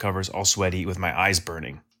top of the covers, all sweaty with my eyes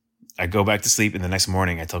burning. I go back to sleep, and the next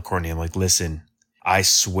morning I tell Courtney, I'm like, listen, I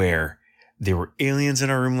swear there were aliens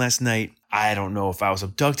in our room last night. I don't know if I was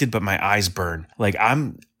abducted, but my eyes burn. Like,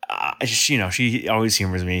 she always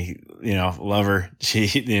humors me, love her. She,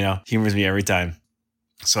 humors me every time.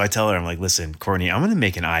 So I tell her, I'm like, listen, Courtney, I'm going to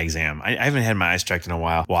make an eye exam. I haven't had my eyes checked in a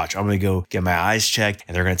while. Watch, I'm going to go get my eyes checked,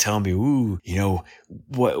 and they're going to tell me,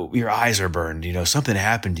 what, your eyes are burned. Something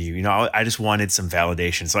happened to you. I just wanted some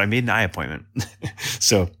validation. So I made an eye appointment.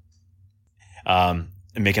 So,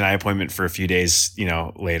 make an eye appointment for a few days,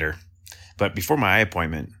 later. But before my eye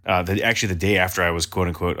appointment, the day after I was quote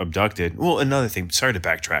unquote abducted. Well, another thing, sorry to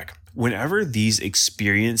backtrack. Whenever these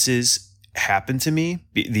experiences happen to me,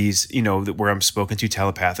 these, where I'm spoken to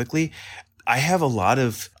telepathically, I have a lot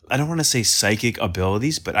of, I don't want to say psychic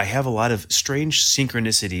abilities, but I have a lot of strange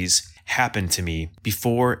synchronicities happen to me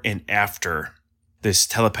before and after this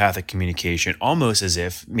telepathic communication, almost as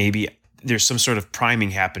if maybe there's some sort of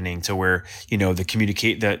priming happening to where,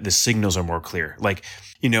 the signals are more clear. Like,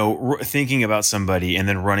 thinking about somebody and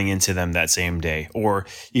then running into them that same day, or,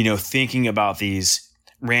 thinking about these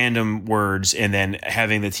random words and then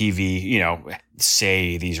having the TV,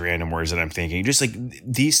 say these random words that I'm thinking, just like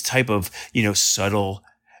these type of, subtle,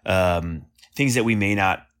 things that we may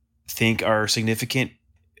not think are significant,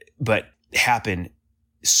 but happen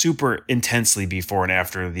super intensely before and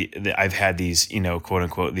after I've had these, quote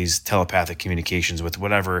unquote, these telepathic communications with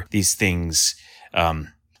whatever these things.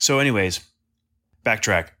 So anyways,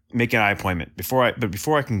 backtrack, make an eye appointment before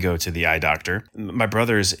I can go to the eye doctor. My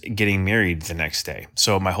brother's getting married the next day.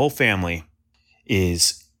 So my whole family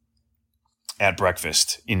is at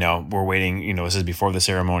breakfast. We're waiting, this is before the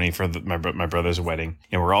ceremony for my brother's wedding,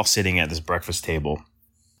 and we're all sitting at this breakfast table.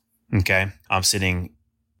 Okay. I'm sitting,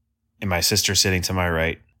 and my sister's sitting to my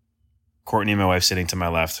right, Courtney and my wife sitting to my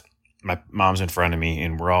left. My mom's in front of me,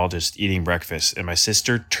 and we're all just eating breakfast. And my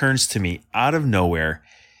sister turns to me out of nowhere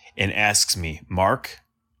and asks me, Mark,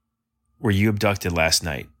 were you abducted last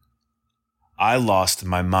night? I lost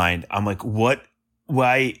my mind. I'm like, what?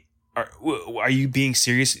 Why are you being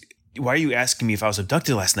serious? Why are you asking me if I was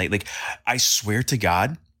abducted last night? Like, I swear to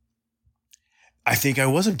God, I think I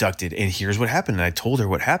was abducted, and here's what happened. And I told her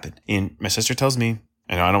what happened. And my sister tells me,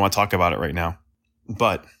 I know I don't want to talk about it right now,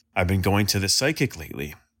 but I've been going to the psychic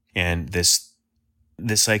lately. And this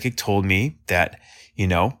psychic told me that,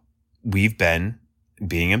 we've been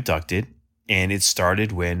being abducted, and it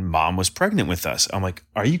started when Mom was pregnant with us. I'm like,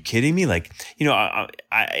 are you kidding me? Like,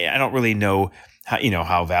 I don't really know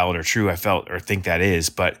how valid or true I felt or think that is,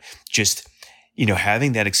 but just,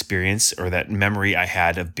 having that experience or that memory I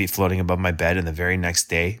had of floating above my bed, and the very next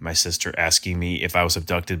day, my sister asking me if I was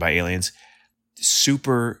abducted by aliens,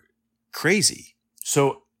 super crazy.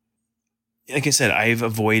 So, like I said, I've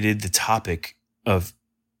avoided the topic of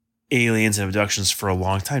aliens and abductions for a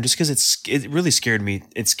long time just because it really scared me.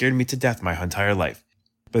 It scared me to death my entire life.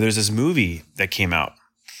 But there's this movie that came out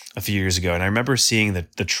a few years ago, and I remember seeing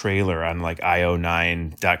the trailer on like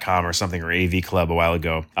io9.com or something, or AV Club a while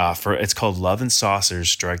ago. It's called Love and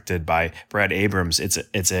Saucers, directed by Brad Abrams.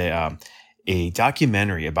 It's a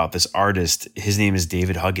documentary about this artist. His name is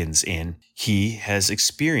David Huggins, and he has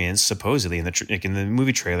experienced, supposedly in the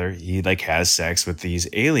movie trailer, he like has sex with these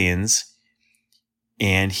aliens,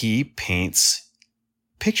 and he paints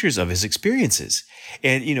pictures of his experiences.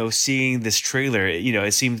 And seeing this trailer,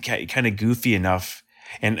 it seemed kind of goofy enough,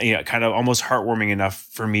 and kind of almost heartwarming enough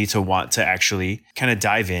for me to want to actually kind of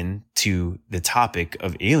dive into the topic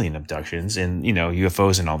of alien abductions and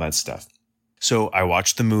UFOs and all that stuff. So I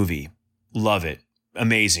watched the movie. Love it.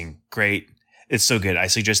 Amazing. Great. It's so good. I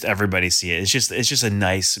suggest everybody see it. It's just a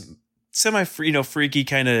nice, freaky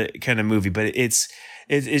kind of movie, but it's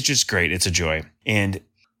just great. It's a joy. And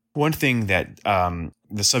one thing that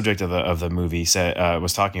the subject of the movie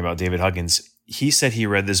was talking about, David Huggins, he said he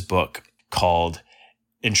read this book called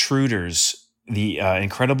Intruders: The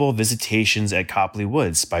Incredible Visitations at Copley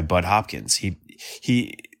Woods by Bud Hopkins.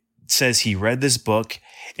 He says he read this book,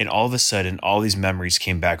 and all of a sudden, all these memories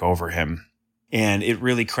came back over him. And it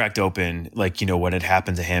really cracked open, what had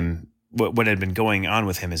happened to him, what had been going on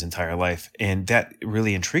with him his entire life. And that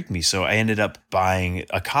really intrigued me. So I ended up buying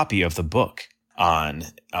a copy of the book on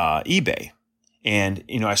eBay. And,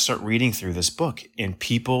 I start reading through this book, and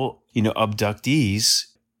people, abductees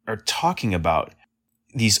are talking about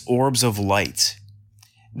these orbs of light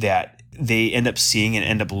that they end up seeing and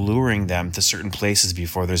end up luring them to certain places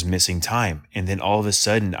before there's missing time. And then all of a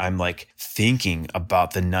sudden, I'm like thinking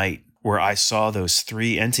about the night where I saw those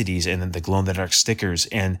 3 entities and then the glow-in-the-dark stickers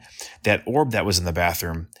and that orb that was in the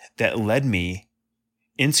bathroom that led me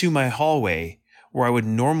into my hallway where I would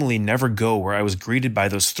normally never go, where I was greeted by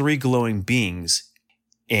those 3 glowing beings.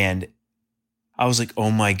 And I was like,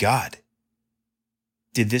 oh my God,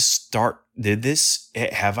 have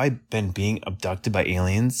I been being abducted by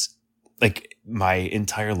aliens like my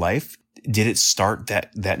entire life? Did it start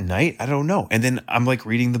that night? I don't know. And then I'm like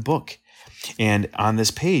reading the book, and on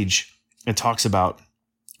this page, it talks about,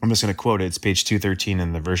 I'm just going to quote it. It's page 213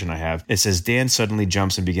 in the version I have. It says, Dan suddenly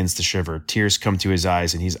jumps and begins to shiver. Tears come to his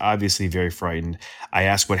eyes, and he's obviously very frightened. I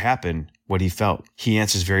ask what happened, what he felt. He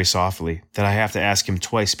answers very softly that I have to ask him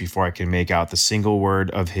twice before I can make out the single word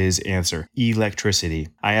of his answer: electricity.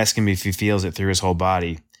 I ask him if he feels it through his whole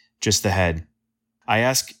body, just the head. I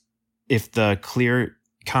ask if the clear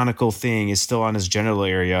conical thing is still on his genital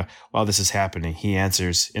area while this is happening. He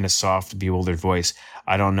answers in a soft, bewildered voice,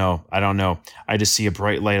 I don't know. I just see a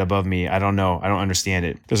bright light above me. I don't know. I don't understand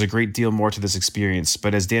it. There's a great deal more to this experience,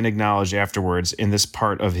 but as Dan acknowledged afterwards in this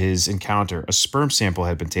part of his encounter, a sperm sample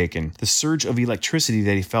had been taken. The surge of electricity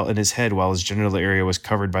that he felt in his head while his genital area was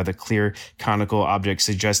covered by the clear conical object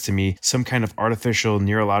suggests to me some kind of artificial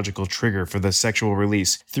neurological trigger for the sexual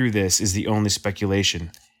release. Through this is the only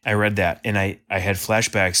speculation. I read that, and I had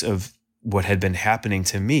flashbacks of what had been happening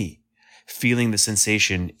to me, feeling the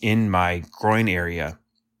sensation in my groin area,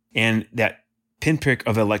 and that pinprick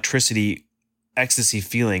of electricity, ecstasy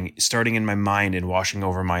feeling starting in my mind and washing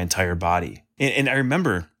over my entire body. And I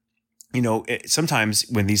remember, sometimes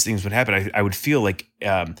when these things would happen, I would feel like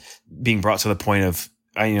being brought to the point of,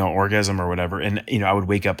 orgasm or whatever. And, I would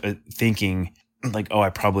wake up thinking like, oh, I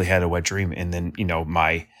probably had a wet dream. And then,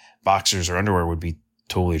 my boxers or underwear would be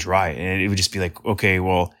totally dry. And it would just be like, okay,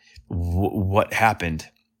 well, what happened?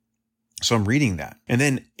 So I'm reading that. And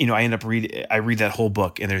then, I read that whole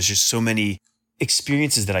book, and there's just so many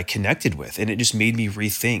experiences that I connected with. And it just made me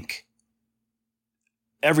rethink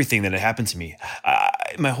everything that had happened to me.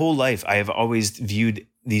 my whole life, I have always viewed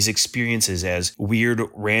these experiences as weird,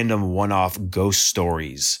 random, one-off ghost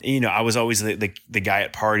stories. I was always the guy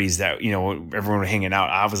at parties that, everyone was hanging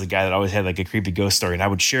out. I was the guy that always had like a creepy ghost story. And I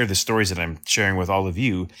would share the stories that I'm sharing with all of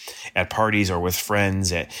you at parties or with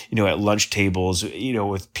friends, at lunch tables,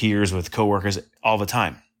 with peers, with coworkers, all the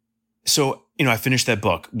time. So, I finished that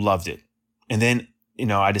book, loved it. And then,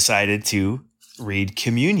 I decided to read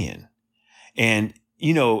Communion. And,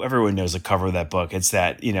 everyone knows the cover of that book. It's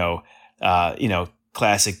that,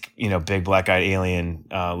 classic, big black-eyed alien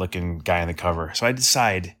looking guy on the cover. So I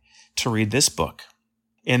decide to read this book.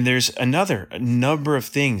 And there's a number of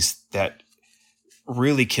things that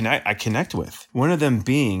really I connect with. One of them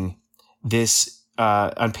being this,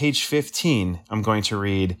 on page 15, I'm going to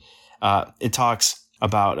read, it talks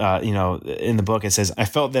about, in the book, it says, I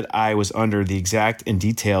felt that I was under the exact and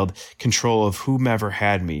detailed control of whomever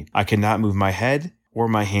had me. I could not move my head or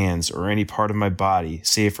my hands or any part of my body,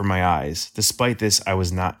 save for my eyes. Despite this, I was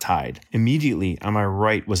not tied. Immediately on my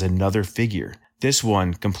right was another figure. This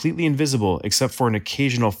one, completely invisible except for an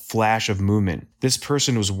occasional flash of movement. This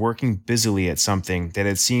person was working busily at something that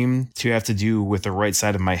had seemed to have to do with the right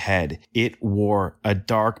side of my head. It wore a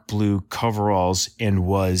dark blue coveralls and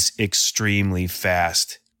was extremely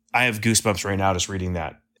fast. I have goosebumps right now just reading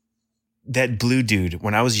that. That blue dude,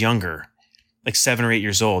 when I was younger, like 7 or 8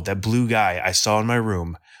 years old, that blue guy I saw in my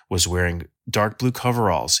room was wearing dark blue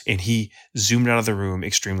coveralls, and he zoomed out of the room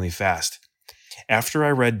extremely fast. After I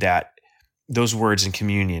read those words in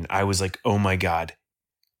Communion, I was like, oh my God,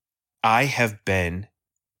 I have been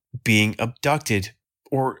being abducted,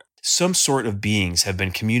 or some sort of beings have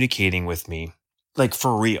been communicating with me, like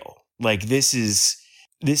for real. Like this is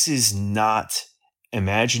not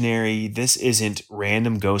imaginary. This isn't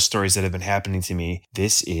random ghost stories that have been happening to me.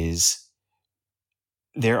 It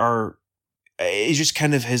just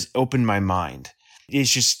kind of has opened my mind.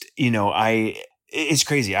 It's just, it's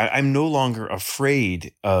crazy. I'm no longer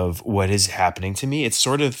afraid of what is happening to me. It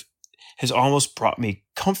sort of has almost brought me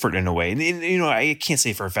comfort in a way. And, I can't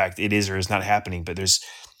say for a fact it is or is not happening, but there's,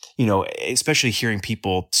 especially hearing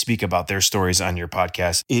people speak about their stories on your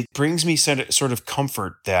podcast, it brings me sort of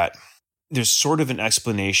comfort that there's sort of an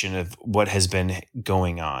explanation of what has been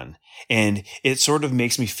going on. And it sort of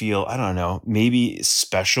makes me feel, I don't know, maybe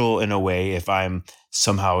special in a way if I'm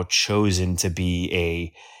somehow chosen to be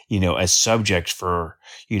a subject for,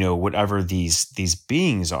 whatever these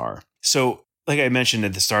beings are. So like I mentioned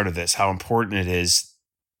at the start of this, how important it is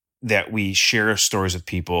that we share stories with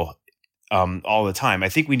people all the time. I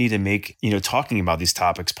think we need to make, talking about these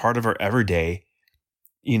topics part of our everyday,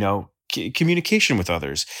 communication with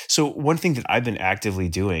others. So one thing that I've been actively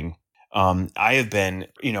doing, I have been,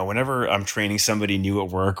 whenever I'm training somebody new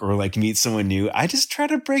at work or like meet someone new, I just try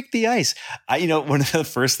to break the ice. One of the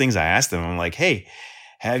first things I ask them, I'm like, hey,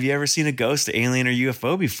 have you ever seen a ghost, alien, or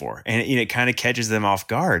UFO before? And it kind of catches them off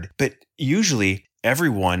guard. But usually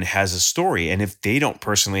everyone has a story. And if they don't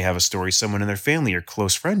personally have a story, someone in their family or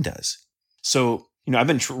close friend does. So, I've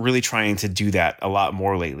been really trying to do that a lot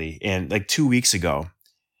more lately. And like 2 weeks ago,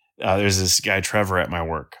 there's this guy, Trevor, at my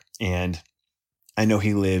work. And I know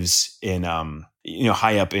he lives in,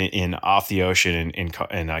 high up in off the ocean in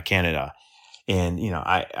Canada. And,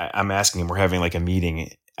 I'm asking him, we're having like a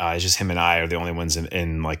meeting. It's just him and I are the only ones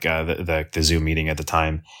in like the Zoom meeting at the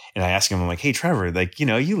time. And I asked him, I'm like, hey, Trevor, like,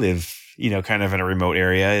 you live, kind of in a remote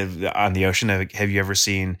area on the ocean. Have you ever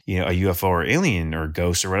seen, a UFO or alien or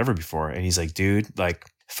ghost or whatever before? And he's like, dude, like,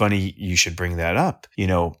 funny you should bring that up.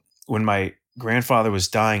 When my grandfather was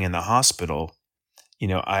dying in the hospital,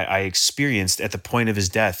 I experienced at the point of his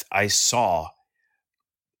death, I saw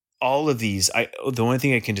all of these. The only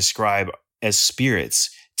thing I can describe as spirits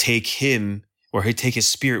take him, or he'd take his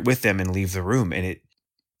spirit with them and leave the room. And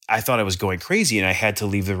I thought I was going crazy and I had to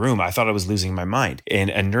leave the room. I thought I was losing my mind. And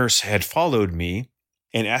a nurse had followed me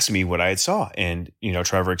and asked me what I had saw. And,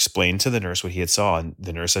 Trevor explained to the nurse what he had saw. And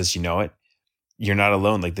the nurse says, you're not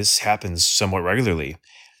alone. Like, this happens somewhat regularly.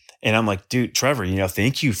 And I'm like, dude, Trevor,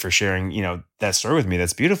 thank you for sharing, that story with me.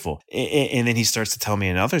 That's beautiful. And then he starts to tell me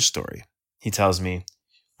another story. He tells me,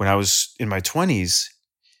 when I was in my 20s,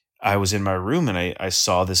 I was in my room and I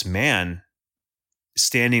saw this man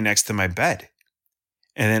standing next to my bed.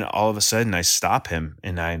 And then all of a sudden I stop him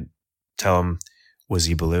and I tell him, was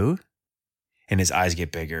he blue? And his eyes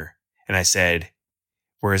get bigger. And I said,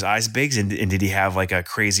 were his eyes big? And did he have like a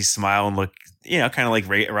crazy smile and look, kind of like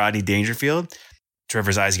Rodney Dangerfield?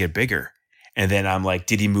 Trevor's eyes get bigger. And then I'm like,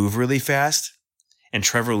 did he move really fast? And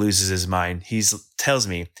Trevor loses his mind. He tells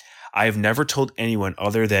me, I have never told anyone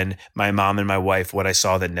other than my mom and my wife what I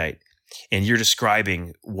saw that night. And you're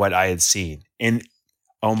describing what I had seen. And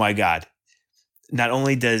oh my God, not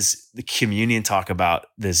only does the communion talk about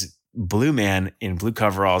this blue man in blue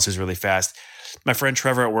coveralls who's really fast, my friend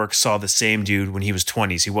Trevor at work saw the same dude when he was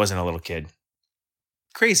 20s. He wasn't a little kid.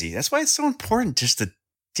 Crazy. That's why it's so important just to,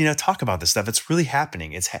 talk about this stuff. It's really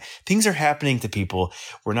happening. Things are happening to people.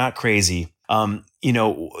 We're not crazy.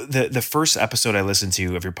 The first episode I listened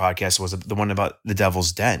to of your podcast was the one about the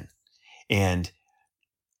Devil's Den. And,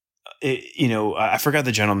 I forgot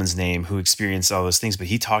the gentleman's name who experienced all those things, but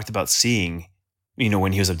he talked about seeing,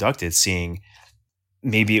 when he was abducted, seeing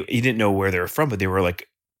maybe he didn't know where they were from, but they were like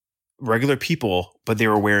regular people, but they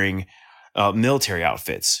were wearing military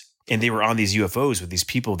outfits. And they were on these UFOs with these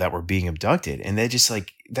people that were being abducted. And that just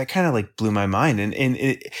that kind of blew my mind. And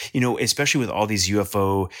it, especially with all these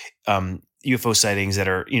UFO sightings that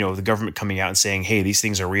are, the government coming out and saying, hey, these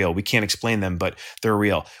things are real. We can't explain them, but they're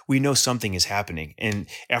real. We know something is happening. And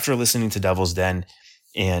after listening to Devil's Den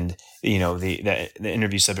and, the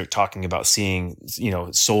interview subject talking about seeing,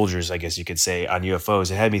 soldiers, I guess you could say, on UFOs,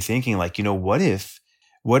 it had me thinking what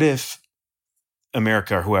if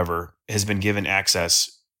America or whoever has been given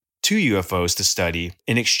access to UFOs to study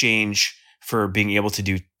in exchange for being able to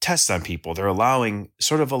do tests on people? They're allowing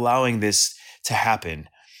this to happen.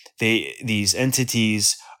 These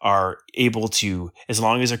entities are able to, as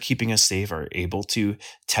long as they're keeping us safe, are able to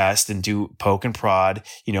test and do poke and prod.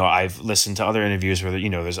 I've listened to other interviews where,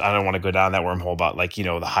 there's, I don't want to go down that wormhole about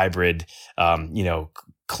the hybrid,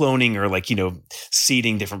 cloning or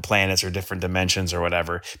seeding different planets or different dimensions or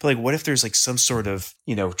whatever. But what if there's some sort of,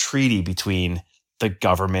 treaty between the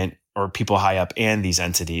government or people high up and these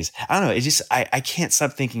entities? I don't know. It just, I can't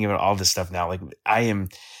stop thinking about all this stuff now.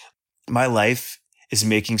 My life is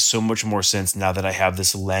making so much more sense now that I have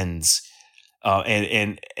this lens,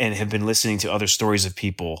 and have been listening to other stories of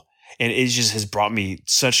people. And it just has brought me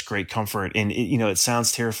such great comfort. And it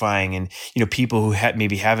sounds terrifying. And, people who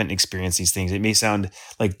maybe haven't experienced these things, it may sound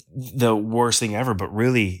like the worst thing ever, but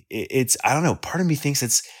really it's, I don't know, part of me thinks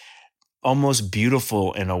it's almost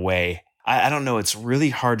beautiful in a way. I don't know. It's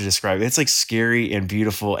really hard to describe. It's scary and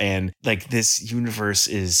beautiful. And this universe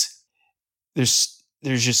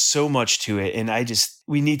there's just so much to it. And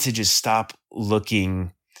we need to just stop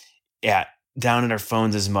looking down at our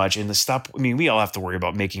phones as much and we all have to worry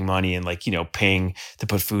about making money and paying to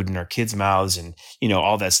put food in our kids' mouths and,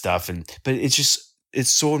 all that stuff. But it's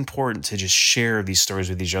so important to just share these stories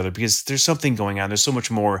with each other because there's something going on. There's so much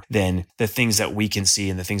more than the things that we can see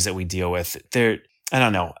and the things that we deal with. I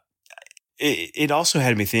don't know. It also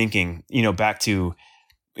had me thinking, back to,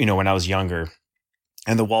 when I was younger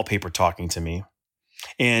and the wallpaper talking to me.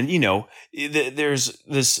 And, there's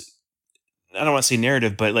this, I don't want to say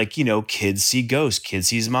narrative, but kids see ghosts, kids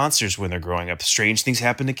see monsters when they're growing up. Strange things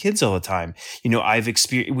happen to kids all the time.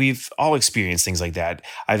 We've all experienced things like that.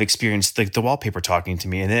 I've experienced the wallpaper talking to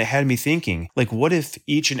me, and it had me thinking, what if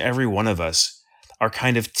each and every one of us are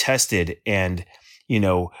kind of tested and,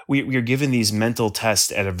 we are given these mental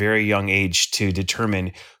tests at a very young age to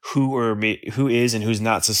determine who is and who's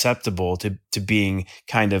not susceptible to being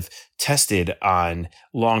kind of tested on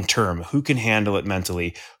long term, who can handle it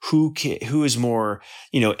mentally, who is more,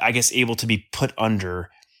 I guess, able to be put under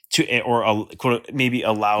or maybe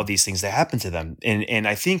allow these things to happen to them. And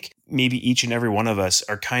I think maybe each and every one of us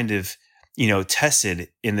are kind of, tested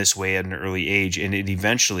in this way at an early age. And it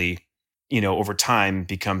eventually, over time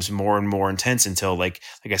becomes more and more intense until like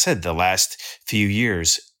I said, the last few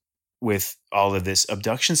years with all of this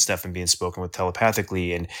abduction stuff and being spoken with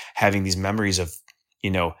telepathically and having these memories of,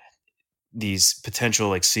 these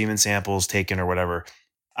potential semen samples taken or whatever.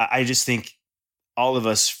 I just think all of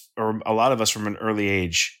us, or a lot of us from an early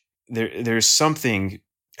age, there's something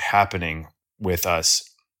happening with us,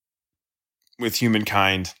 with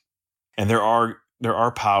humankind. And there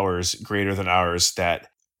are powers greater than ours that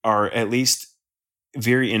are at least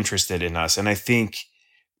very interested in us. And I think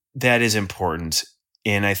that is important.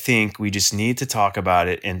 And I think we just need to talk about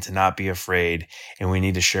it and to not be afraid. And we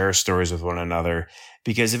need to share our stories with one another,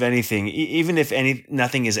 because if anything, even if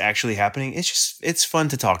nothing is actually happening, it's fun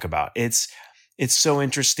to talk about. It's so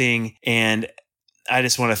interesting. And I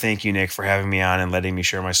just want to thank you, Nick, for having me on and letting me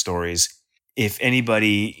share my stories. If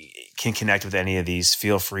anybody can connect with any of these,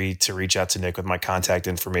 feel free to reach out to Nick with my contact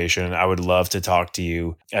information. I would love to talk to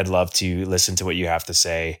you. I'd love to listen to what you have to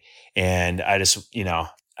say. And I just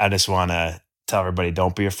want to tell everybody,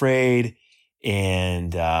 don't be afraid.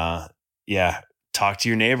 And talk to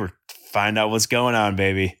your neighbor. Find out what's going on,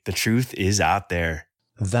 baby. The truth is out there.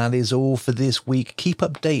 That is all for this week. Keep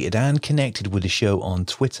updated and connected with the show on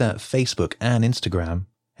Twitter, Facebook, and Instagram.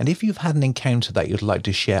 And if you've had an encounter that you'd like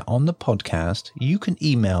to share on the podcast, you can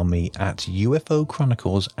email me at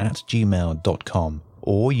ufochronicles@gmail.com.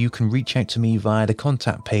 or you can reach out to me via the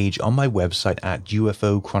contact page on my website at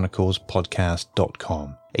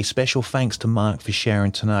ufochroniclespodcast.com. A special thanks to Mark for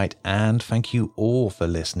sharing tonight, and thank you all for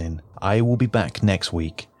listening. I will be back next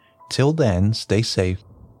week. Till then, stay safe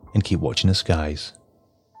and keep watching the skies.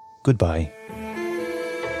 Goodbye.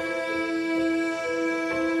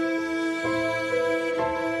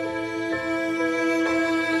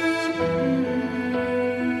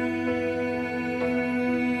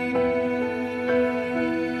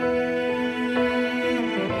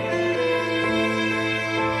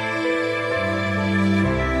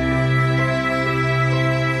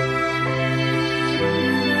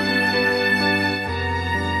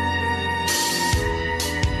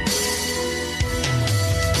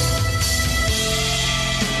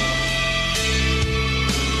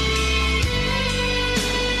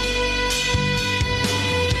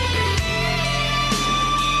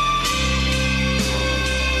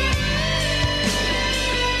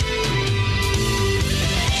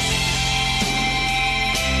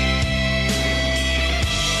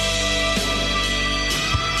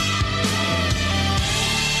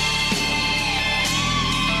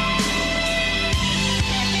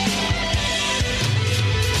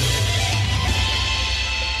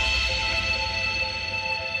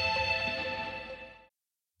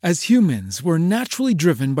 As humans, we're naturally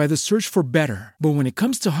driven by the search for better. But when it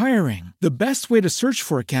comes to hiring, the best way to search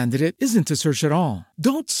for a candidate isn't to search at all.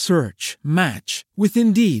 Don't search, match with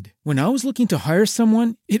Indeed. When I was looking to hire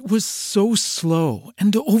someone, it was so slow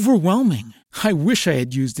and overwhelming. I wish I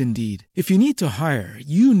had used Indeed. If you need to hire,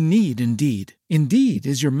 you need Indeed. Indeed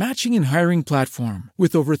is your matching and hiring platform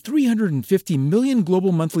with over 350 million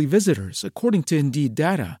global monthly visitors, according to Indeed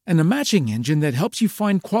data, and a matching engine that helps you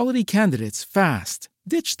find quality candidates fast.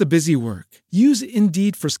 Ditch the busy work. Use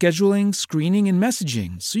Indeed for scheduling, screening, and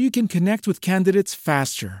messaging so you can connect with candidates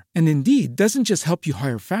faster. And Indeed doesn't just help you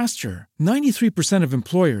hire faster. 93% of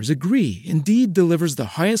employers agree Indeed delivers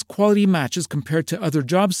the highest quality matches compared to other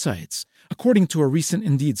job sites, according to a recent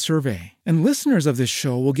Indeed survey. And listeners of this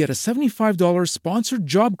show will get a $75 sponsored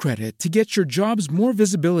job credit to get your jobs more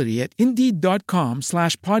visibility at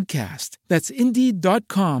Indeed.com/podcast. That's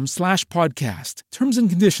Indeed.com/podcast. Terms and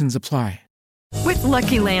conditions apply. With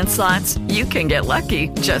Lucky Land Slots, you can get lucky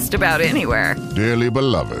just about anywhere. Dearly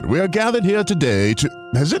beloved, we are gathered here today to...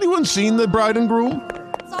 Has anyone seen the bride and groom?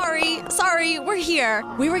 Sorry, we're here.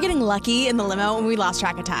 We were getting lucky in the limo and we lost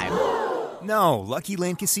track of time. No, Lucky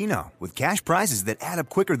Land Casino, with cash prizes that add up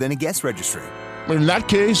quicker than a guest registry. In that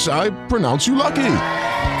case, I pronounce you lucky.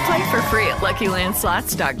 Play for free at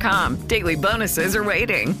LuckyLandSlots.com. Daily bonuses are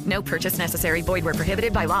waiting. No purchase necessary. Void where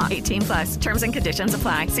prohibited by law. 18+. Terms and conditions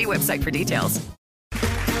apply. See website for details.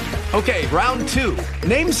 Okay, round two.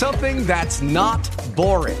 Name something that's not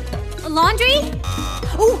boring. A laundry?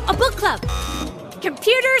 Ooh, a book club.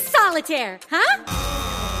 Computer solitaire, huh?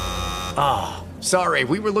 Ah, sorry.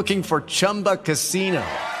 We were looking for Chumba Casino.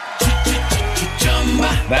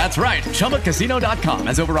 That's right. ChumbaCasino.com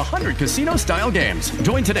has over 100 casino-style games.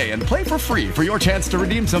 Join today and play for free for your chance to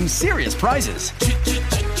redeem some serious prizes.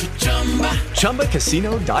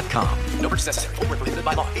 ChumbaCasino.com. No purchase necessary. Void where prohibited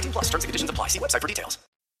by law. 18+. Terms and conditions apply. See website for details.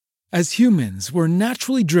 As humans, we're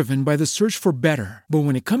naturally driven by the search for better. But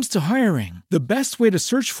when it comes to hiring, the best way to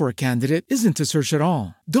search for a candidate isn't to search at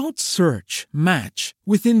all. Don't search, match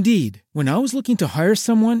with Indeed. When I was looking to hire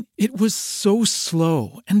someone, it was so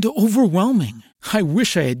slow and overwhelming. I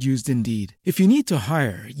wish I had used Indeed. If you need to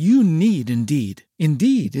hire, you need Indeed.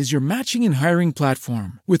 Indeed is your matching and hiring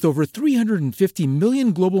platform with over 350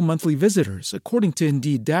 million global monthly visitors, according to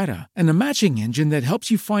Indeed data, and a matching engine that helps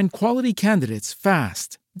you find quality candidates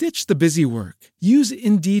fast. Ditch the busy work. Use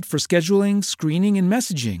Indeed for scheduling, screening, and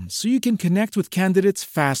messaging so you can connect with candidates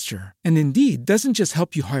faster. And Indeed doesn't just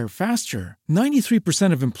help you hire faster.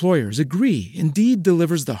 93% of employers agree Indeed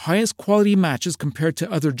delivers the highest quality matches compared to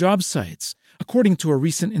other job sites, according to a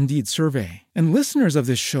recent Indeed survey. And listeners of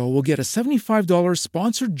this show will get a $75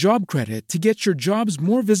 sponsored job credit to get your jobs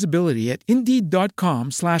more visibility at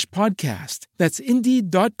Indeed.com/podcast. That's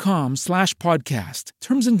Indeed.com/podcast.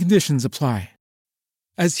 Terms and conditions apply.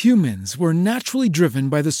 As humans, we're naturally driven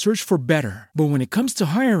by the search for better. But when it comes to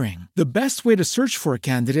hiring, the best way to search for a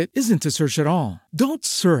candidate isn't to search at all. Don't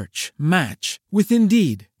search, match with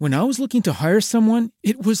Indeed. When I was looking to hire someone,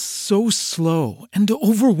 it was so slow and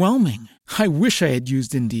overwhelming. I wish I had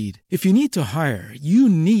used Indeed. If you need to hire, you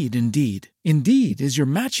need Indeed. Indeed is your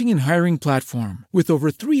matching and hiring platform with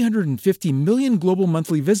over 350 million global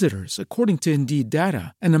monthly visitors, according to Indeed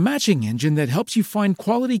data, and a matching engine that helps you find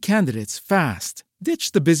quality candidates fast.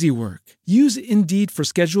 Ditch the busy work. Use Indeed for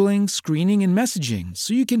scheduling, screening, and messaging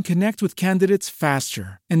so you can connect with candidates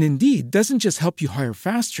faster. And Indeed doesn't just help you hire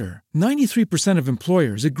faster. 93% of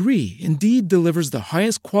employers agree Indeed delivers the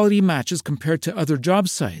highest quality matches compared to other job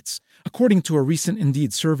sites, according to a recent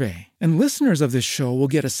Indeed survey. And listeners of this show will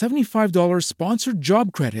get a $75 sponsored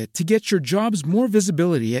job credit to get your jobs more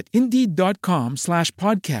visibility at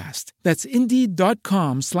Indeed.com/podcast. That's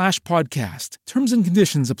Indeed.com/podcast. Terms and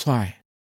conditions apply.